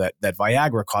 that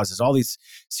Viagra causes all these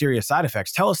serious side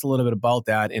effects. Tell us a little bit about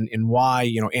that and why,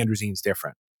 Andrazine's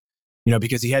different.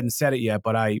 Because he hadn't said it yet,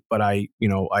 but I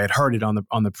had heard it on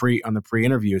the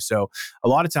pre-interview. So a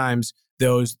lot of times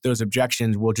those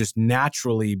objections will just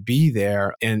naturally be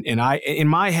there. And I, in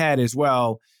my head as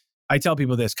well, I tell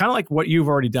people this, kind of like what you've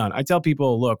already done. I tell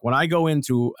people, look, when I go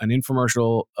into an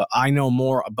infomercial, I know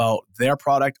more about their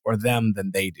product or them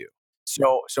than they do.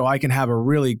 So I can have a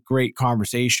really great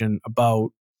conversation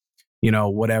about,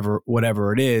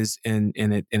 whatever it is, and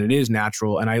it is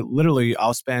natural. And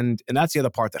I'll spend, and that's the other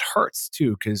part that hurts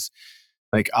too, because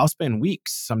like I'll spend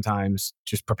weeks sometimes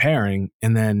just preparing,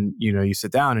 and then you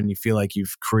sit down and you feel like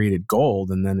you've created gold,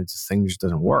 and then thing just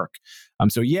doesn't work.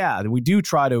 So yeah, we do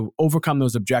try to overcome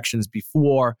those objections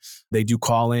before they do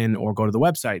call in or go to the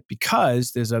website,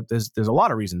 because there's a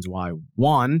lot of reasons why.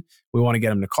 One, we want to get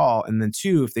them to call, and then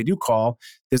two, if they do call,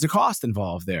 there's a cost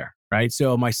involved there, right?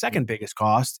 So my second biggest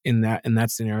cost in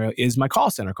that scenario is my call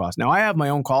center cost. Now I have my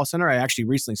own call center. I actually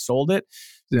recently sold it,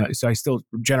 so I still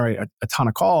generate a ton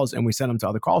of calls, and we send them to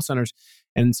other call centers,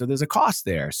 and so there's a cost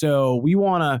there. So we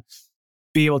want to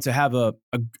be able to have a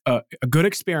good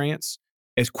experience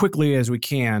as quickly as we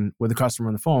can with the customer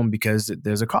on the phone, because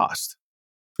there's a cost.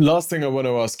 Last thing I want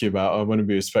to ask you about, I want to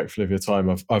be respectful of your time.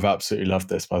 I've absolutely loved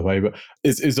this, by the way, but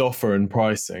is offer and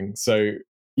pricing. So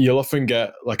you'll often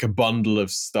get like a bundle of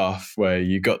stuff where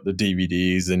you got the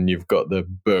DVDs and you've got the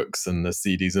books and the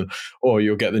CDs, or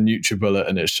you'll get the NutriBullet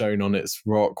and it's shown on its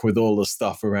rock with all the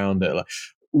stuff around it. Like,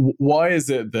 why is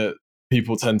it that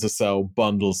people tend to sell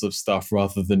bundles of stuff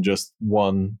rather than just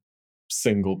one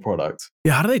single product?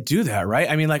 Yeah, how do they do that, right?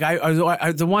 I mean, like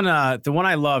the one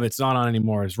I love, it's not on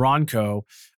anymore, is Ronco.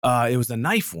 It was the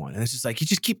knife one, and it's just like he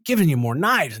just keep giving you more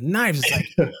knives and knives.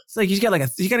 It's like he's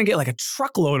gonna get like a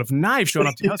truckload of knives showing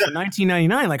up to your house for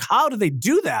 $19.99. Like, how do they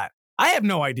do that? I have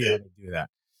no idea how they do that.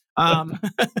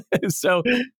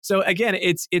 So again,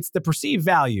 it's the perceived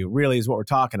value really is what we're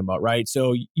talking about, right?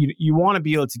 So you want to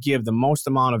be able to give the most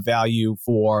amount of value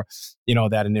for,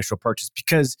 that initial purchase,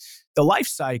 because the life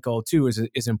cycle too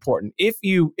is important. If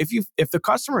the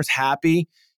customer is happy,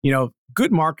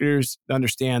 good marketers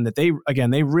understand that they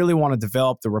really want to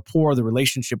develop the rapport, the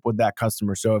relationship with that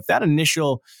customer. So if that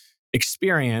initial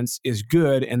experience is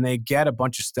good and they get a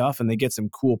bunch of stuff and they get some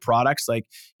cool products like,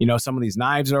 some of these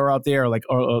knives that are out there, like,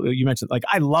 or you mentioned, like,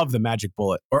 I love the Magic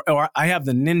Bullet or I have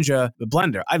the Ninja, the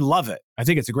blender. I love it. I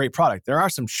think it's a great product. There are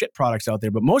some shit products out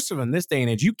there, but most of them this day and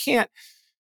age, you can't,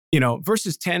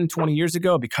 versus 10, 20 years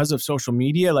ago, because of social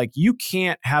media, like you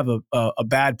can't have a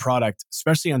bad product,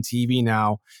 especially on TV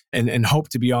now, and hope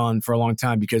to be on for a long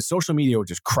time because social media will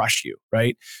just crush you,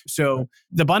 right? So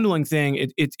the bundling thing,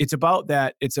 it's about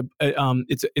that. It's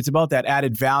about that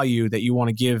added value that you want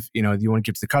to give, you want to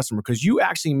give to the customer because you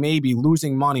actually may be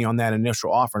losing money on that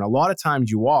initial offer, and a lot of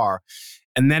times you are,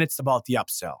 and then it's about the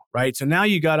upsell, right? So now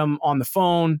you got them on the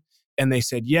phone. And they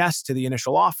said yes to the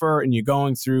initial offer, and you're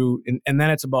going through, and then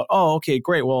it's about, oh, okay,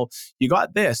 great. Well, you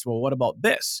got this. Well, what about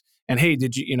this? And hey,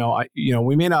 did you,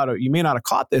 you may not have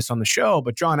caught this on the show,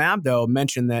 but John Abdo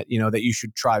mentioned that, that you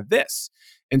should try this.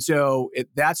 And so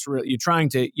that's really, you're trying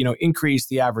to, increase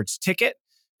the average ticket.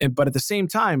 But at the same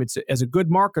time, it's as a good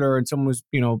marketer and someone who's,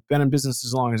 been in business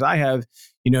as long as I have,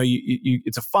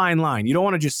 it's a fine line. You don't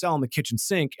want to just sell them the kitchen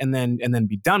sink and then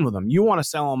be done with them. You want to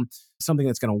sell them something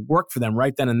that's going to work for them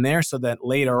right then and there so that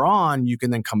later on you can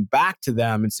then come back to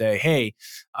them and say, hey,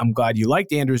 I'm glad you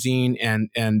liked Androzene and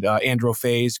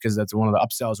Androphase because that's one of the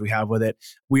upsells we have with it.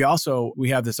 We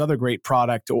have this other great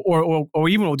product or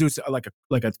even we'll do like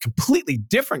a completely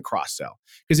different cross sell.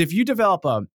 Because if you develop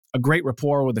a great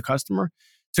rapport with the customer,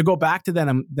 to go back to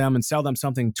them and sell them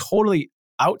something totally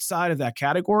outside of that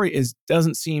category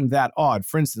doesn't seem that odd.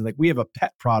 For instance, like we have a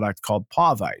pet product called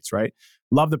Pavites, right?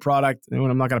 Love the product. And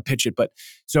I'm not going to pitch it, but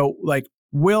so like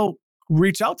we'll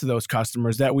reach out to those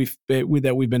customers that we've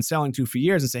been selling to for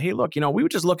years and say, hey, look, we were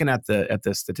just looking at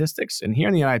the statistics, and here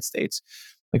in the United States,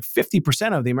 like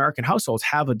 50% of the American households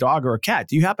have a dog or a cat.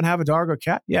 Do you happen to have a dog or a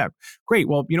cat? Yeah, great.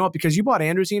 Well, you know what? Because you bought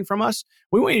Androzene from us,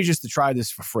 we want you just to try this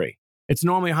for free. It's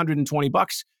normally $120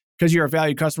 because you're a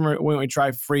valued customer. When we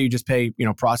try for free, you just pay,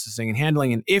 processing and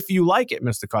handling. And if you like it,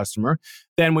 Mr. Customer,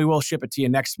 then we will ship it to you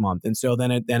next month. And so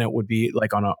then it would be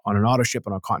like on an auto ship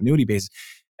on a continuity basis.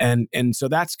 And so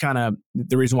that's kind of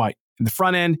the reason why. In the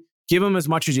front end, give them as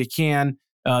much as you can.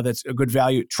 That's a good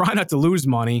value. Try not to lose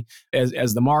money as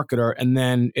the marketer. And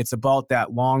then it's about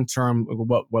that long-term,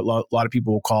 what a lot of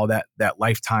people will call that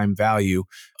lifetime value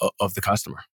of the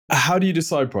customer. How do you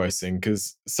decide pricing?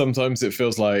 Because sometimes it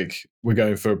feels like we're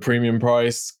going for a premium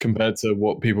price compared to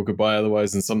what people could buy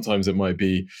otherwise. And sometimes it might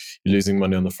be you're losing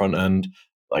money on the front end.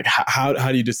 Like how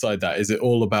do you decide that? Is it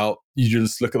all about you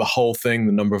just look at the whole thing,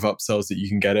 the number of upsells that you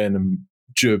can get in and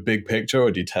do a big picture,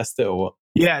 or do you test it or what?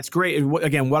 Yeah, it's great. And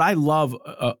again, what I love,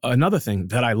 another thing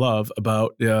that I love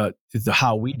about is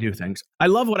how we do things. I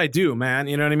love what I do, man.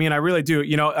 You know what I mean? I really do.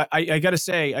 I got to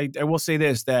say, I will say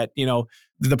this, that,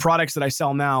 the products that I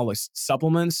sell now, like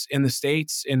supplements in the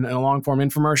States in a long form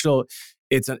infomercial,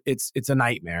 it's a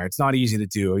nightmare. It's not easy to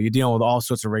do. You're dealing with all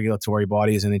sorts of regulatory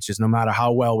bodies, and it's just no matter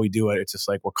how well we do it, it's just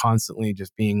like we're constantly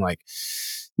just being like,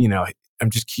 I'm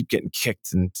just keep getting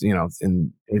kicked, and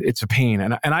and it's a pain.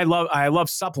 And I love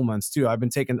supplements too. I'm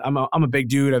a big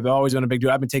dude. I've always been a big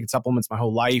dude. I've been taking supplements my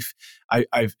whole life.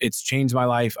 It's changed my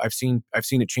life. I've seen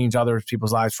it change other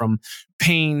people's lives, from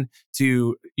pain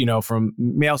to from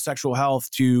male sexual health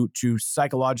to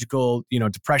psychological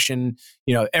depression,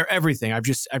 everything. I've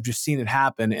just seen it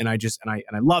happen, and I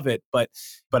love it. But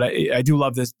I do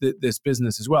love this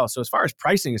business as well. So as far as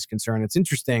pricing is concerned, it's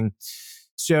interesting.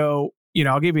 So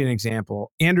I'll give you an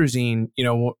example. Androzene,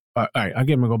 all right, I'll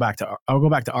go back to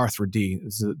Arthro-D.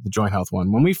 This is the joint health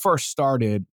one. When we first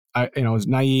started, I was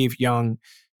naive, young,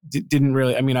 didn't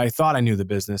really. I mean, I thought I knew the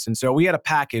business, and so we had a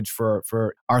package for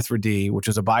Arthro-D, which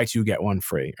was a buy two get one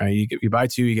free. Right? You buy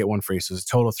two, you get one free, so it's a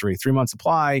total of 3-month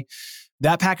supply.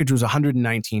 That package was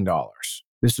 $119.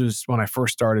 This was when I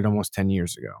first started almost 10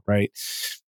 years ago. Right,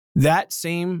 that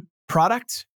same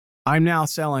product I'm now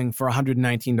selling for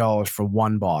 $119 for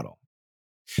one bottle.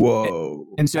 Whoa.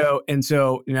 And so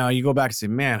you go back and say,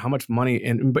 man, how much money?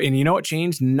 And you know what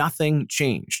changed? Nothing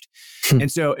changed.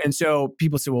 and so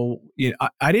people say, well,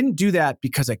 I didn't do that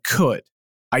because I could.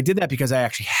 I did that because I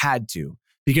actually had to.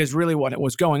 Because really what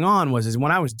was going on was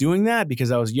when I was doing that, because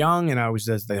I was young and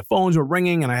the phones were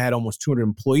ringing and I had almost 200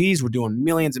 employees, we're doing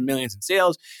millions and millions in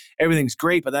sales. Everything's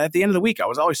great. But at the end of the week, I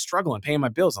was always struggling paying my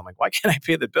bills. I'm like, why can't I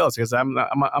pay the bills? Because I'm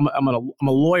a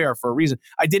lawyer for a reason.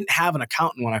 I didn't have an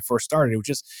accountant when I first started. It was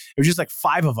just like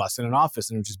 5 of us in an office,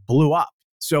 and it just blew up.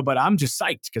 So, but I'm just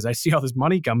psyched because I see all this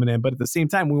money coming in. But at the same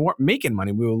time, we weren't making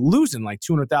money. We were losing like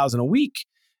 $200,000 a week.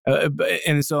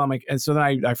 And so I'm like, and so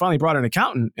then I finally brought an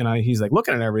accountant, and he's like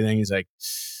looking at everything. He's like,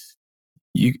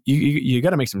 you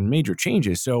got to make some major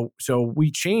changes. So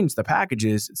we changed the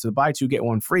packages. So the buy two get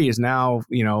one free is now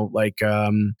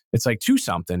it's like two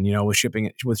something with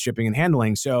shipping and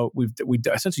handling. So we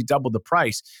essentially doubled the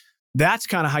price. That's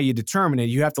kind of how you determine it.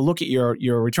 You have to look at your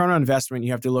return on investment.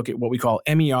 You have to look at what we call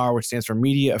MER, which stands for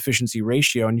media efficiency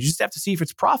ratio, and you just have to see if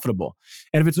it's profitable.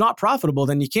 And if it's not profitable,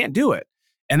 then you can't do it.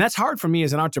 And that's hard for me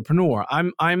as an entrepreneur.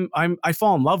 I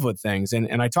fall in love with things,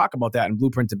 and I talk about that in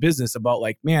Blueprint to Business about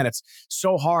like, man, it's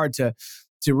so hard to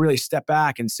really step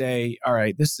back and say, all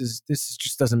right, this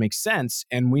just doesn't make sense,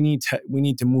 and we need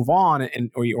to move on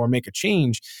or make a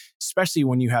change, especially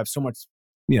when you have so much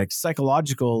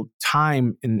psychological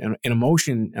time and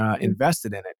emotion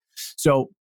invested in it. So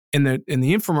in the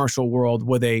infomercial world,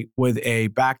 with a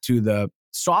back to the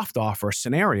soft offer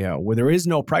scenario where there is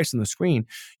no price on the screen,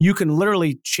 you can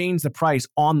literally change the price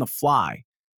on the fly.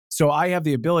 So I have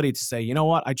the ability to say, you know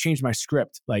what, I changed my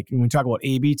script. Like when we talk about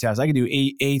A/B test, I can do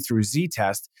A through Z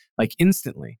test like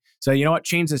instantly. So you know what,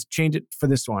 change it for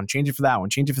this one, change it for that one,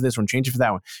 change it for this one, change it for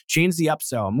that one, change the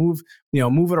upsell, move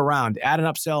it around, add an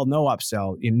upsell, no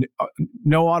upsell,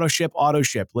 no auto ship.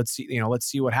 Let's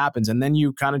see what happens. And then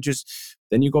you kind of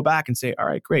then you go back and say, all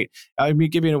right, great. Let me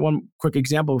give you one quick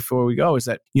example before we go is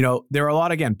that, there are a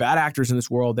lot, again, bad actors in this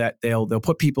world that they'll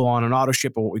put people on an auto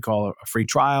ship or what we call a free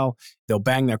trial. They'll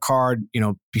bang their card,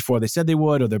 before they said they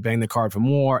would, or they'll bang the card for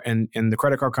more. And the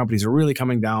credit card companies are really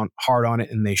coming down hard on it,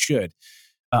 and they should.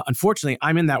 Unfortunately,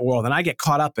 I'm in that world and I get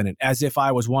caught up in it as if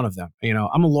I was one of them.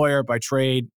 I'm a lawyer by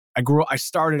trade. I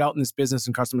started out in this business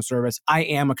in customer service. I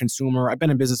am a consumer. I've been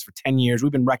in business for 10 years. We've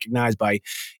been recognized by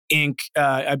Inc.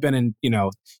 I've been in,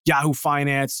 Yahoo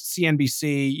Finance,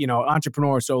 CNBC,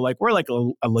 entrepreneur. So like, we're like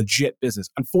a legit business.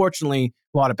 Unfortunately,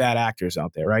 a lot of bad actors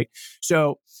out there, right?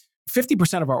 So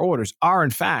 50% of our orders are in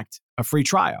fact a free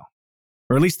trial,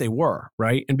 or at least they were,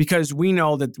 right? And because we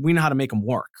know how to make them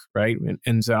work, right?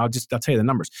 And so I'll tell you the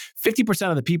numbers. 50%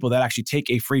 of the people that actually take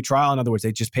a free trial, in other words,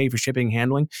 they just pay for shipping and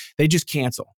handling, they just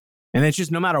cancel. And it's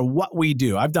just no matter what we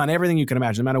do. I've done everything you can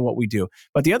imagine, no matter what we do.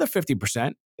 But the other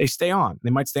 50%, they stay on.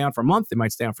 They might stay on for a month. They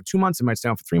might stay on for 2 months. They might stay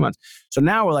on for 3 months. So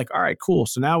now we're like, all right, cool.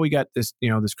 So now we got this,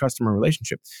 this customer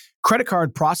relationship. Credit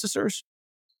card processors,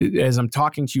 as I'm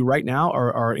talking to you right now,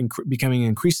 are becoming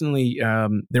increasingly,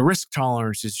 their risk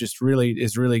tolerance is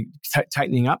really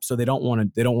tightening up. So they don't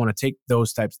want to take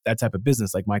that type of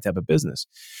business, like my type of business.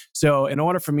 So in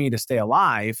order for me to stay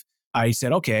alive, I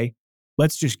said, okay,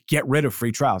 let's just get rid of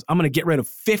free trials. I'm going to get rid of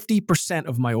 50%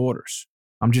 of my orders.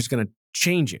 I'm just going to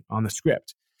change it on the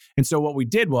script. And so what we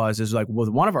did is like with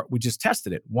we just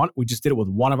tested it. We just did it with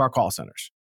one of our call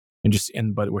centers.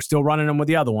 But we're still running them with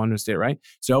the other one, right?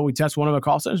 So we test one of the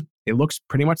call centers. It looks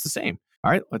pretty much the same.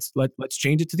 All right, let's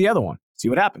change it to the other one. See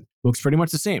what happened. Looks pretty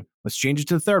much the same. Let's change it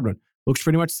to the third one. Looks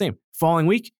pretty much the same. Following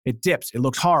week, it dips. It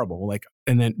looks horrible.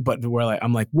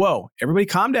 I'm like, whoa, everybody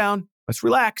calm down. Let's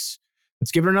relax.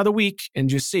 Let's give it another week and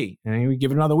just see. And we give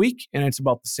it another week and it's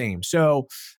about the same. So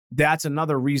that's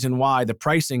another reason why the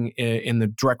pricing in the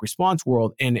direct response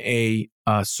world in a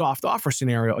soft offer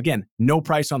scenario, again, no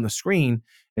price on the screen,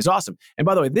 is awesome. And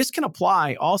by the way, this can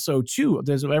apply also to,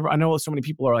 I know so many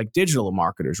people are like digital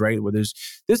marketers, right? Where there's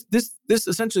this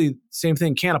essentially same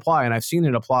thing can apply. And I've seen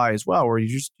it apply as well, where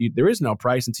there is no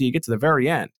price until you get to the very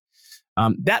end.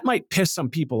 That might piss some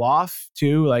people off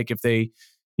too. Like if they,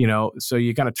 so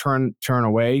you kind of turn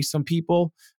away some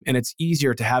people, and it's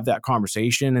easier to have that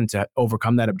conversation and to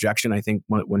overcome that objection. I think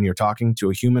when you're talking to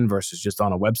a human versus just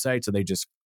on a website, so they just,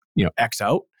 X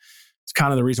out. It's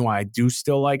kind of the reason why I do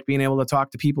still like being able to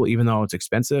talk to people, even though it's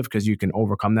expensive, because you can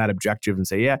overcome that objective and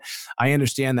say, yeah, I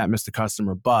understand that, Mr.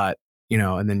 Customer, but,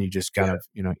 and then you just kind of,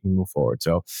 you move forward.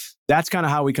 So that's kind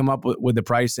of how we come up with the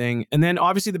pricing. And then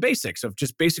obviously the basics of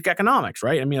just basic economics,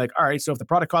 right? I mean, like, all right, so if the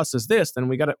product costs us this, then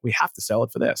we have to sell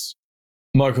it for this.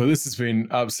 Michael, this has been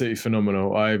absolutely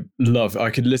phenomenal. I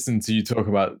could listen to you talk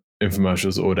about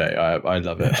infomercials all day. I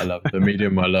love it. I love the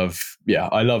medium. I love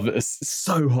it. It's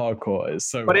so hardcore. It's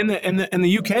so. But in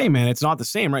the UK, man, it's not the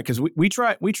same, right? Because we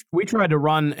tried to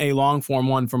run a long form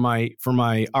one for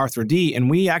my Arthur D, and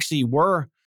we actually were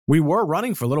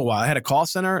running for a little while. I had a call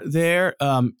center there.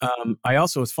 I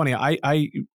also, it's funny, I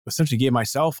essentially gave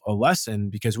myself a lesson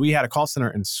because we had a call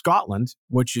center in Scotland,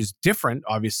 which is different,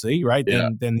 obviously, right,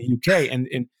 than the UK.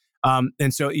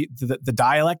 And so the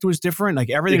dialect was different, like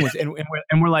everything was,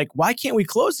 and we're like, why can't we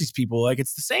close these people? Like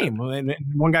it's the same. And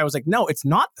one guy was like, no, it's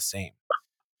not the same.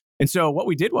 And so what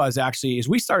we did is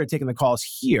we started taking the calls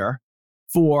here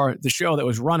for the show that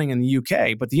was running in the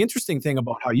UK. But the interesting thing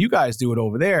about how you guys do it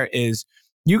over there is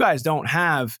you guys don't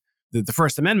have the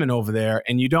First Amendment over there,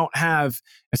 and you don't have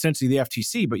essentially the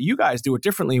FTC, but you guys do it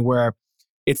differently where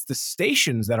It's the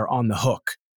stations that are on the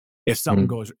hook if something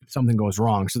goes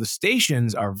wrong. So the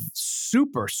stations are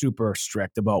super, super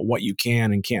strict about what you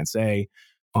can and can't say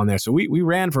on there. So we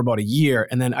ran for about a year,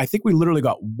 and then I think we literally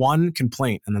got one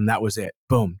complaint, and then that was it.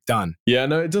 Boom, done. Yeah,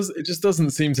 no, it just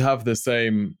doesn't seem to have the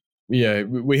same. Yeah,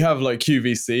 we have like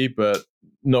QVC, but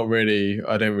not really.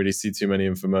 I don't really see too many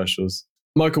infomercials.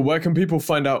 Michael, where can people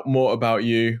find out more about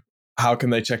you? How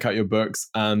can they check out your books?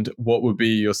 And what would be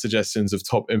your suggestions of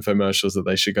top infomercials that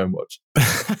they should go and watch?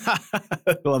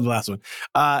 I love the last one.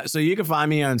 So you can find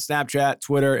me on Snapchat,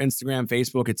 Twitter, Instagram,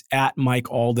 Facebook. It's at Mike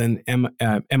Alden,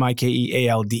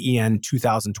 MikeAlden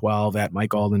 2012, at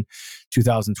Mike Alden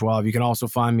 2012. You can also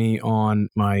find me on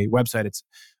my website. It's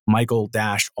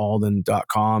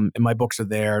michael-alden.com. And my books are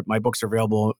there. My books are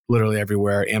available literally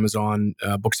everywhere. Amazon,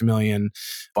 Books A Million,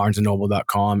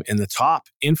 barnesandnoble.com. And the top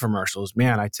infomercials,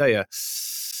 man, I tell you,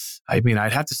 I mean,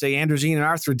 I'd have to say Androzine and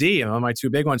Arthro-D, my two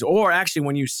big ones. Or actually,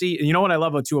 when you see, you know what I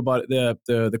love too about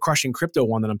the Crushing Crypto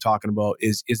one that I'm talking about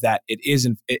is that it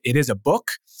is a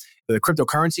book. The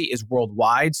cryptocurrency is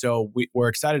worldwide. So we're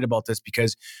excited about this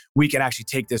because we can actually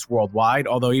take this worldwide.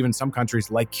 Although even some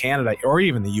countries like Canada or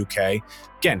even the UK,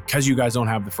 again, because you guys don't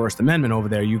have the First Amendment over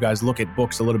there, you guys look at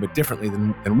books a little bit differently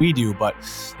than we do, but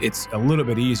it's a little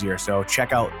bit easier. So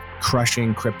check out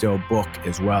Crushing Crypto book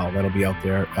as well. That'll be out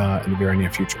there in the very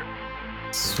near future.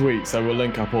 Sweet. So we'll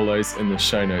link up all those in the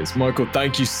show notes. Michael,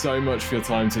 thank you so much for your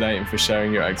time today and for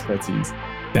sharing your expertise.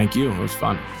 Thank you. It was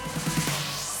fun.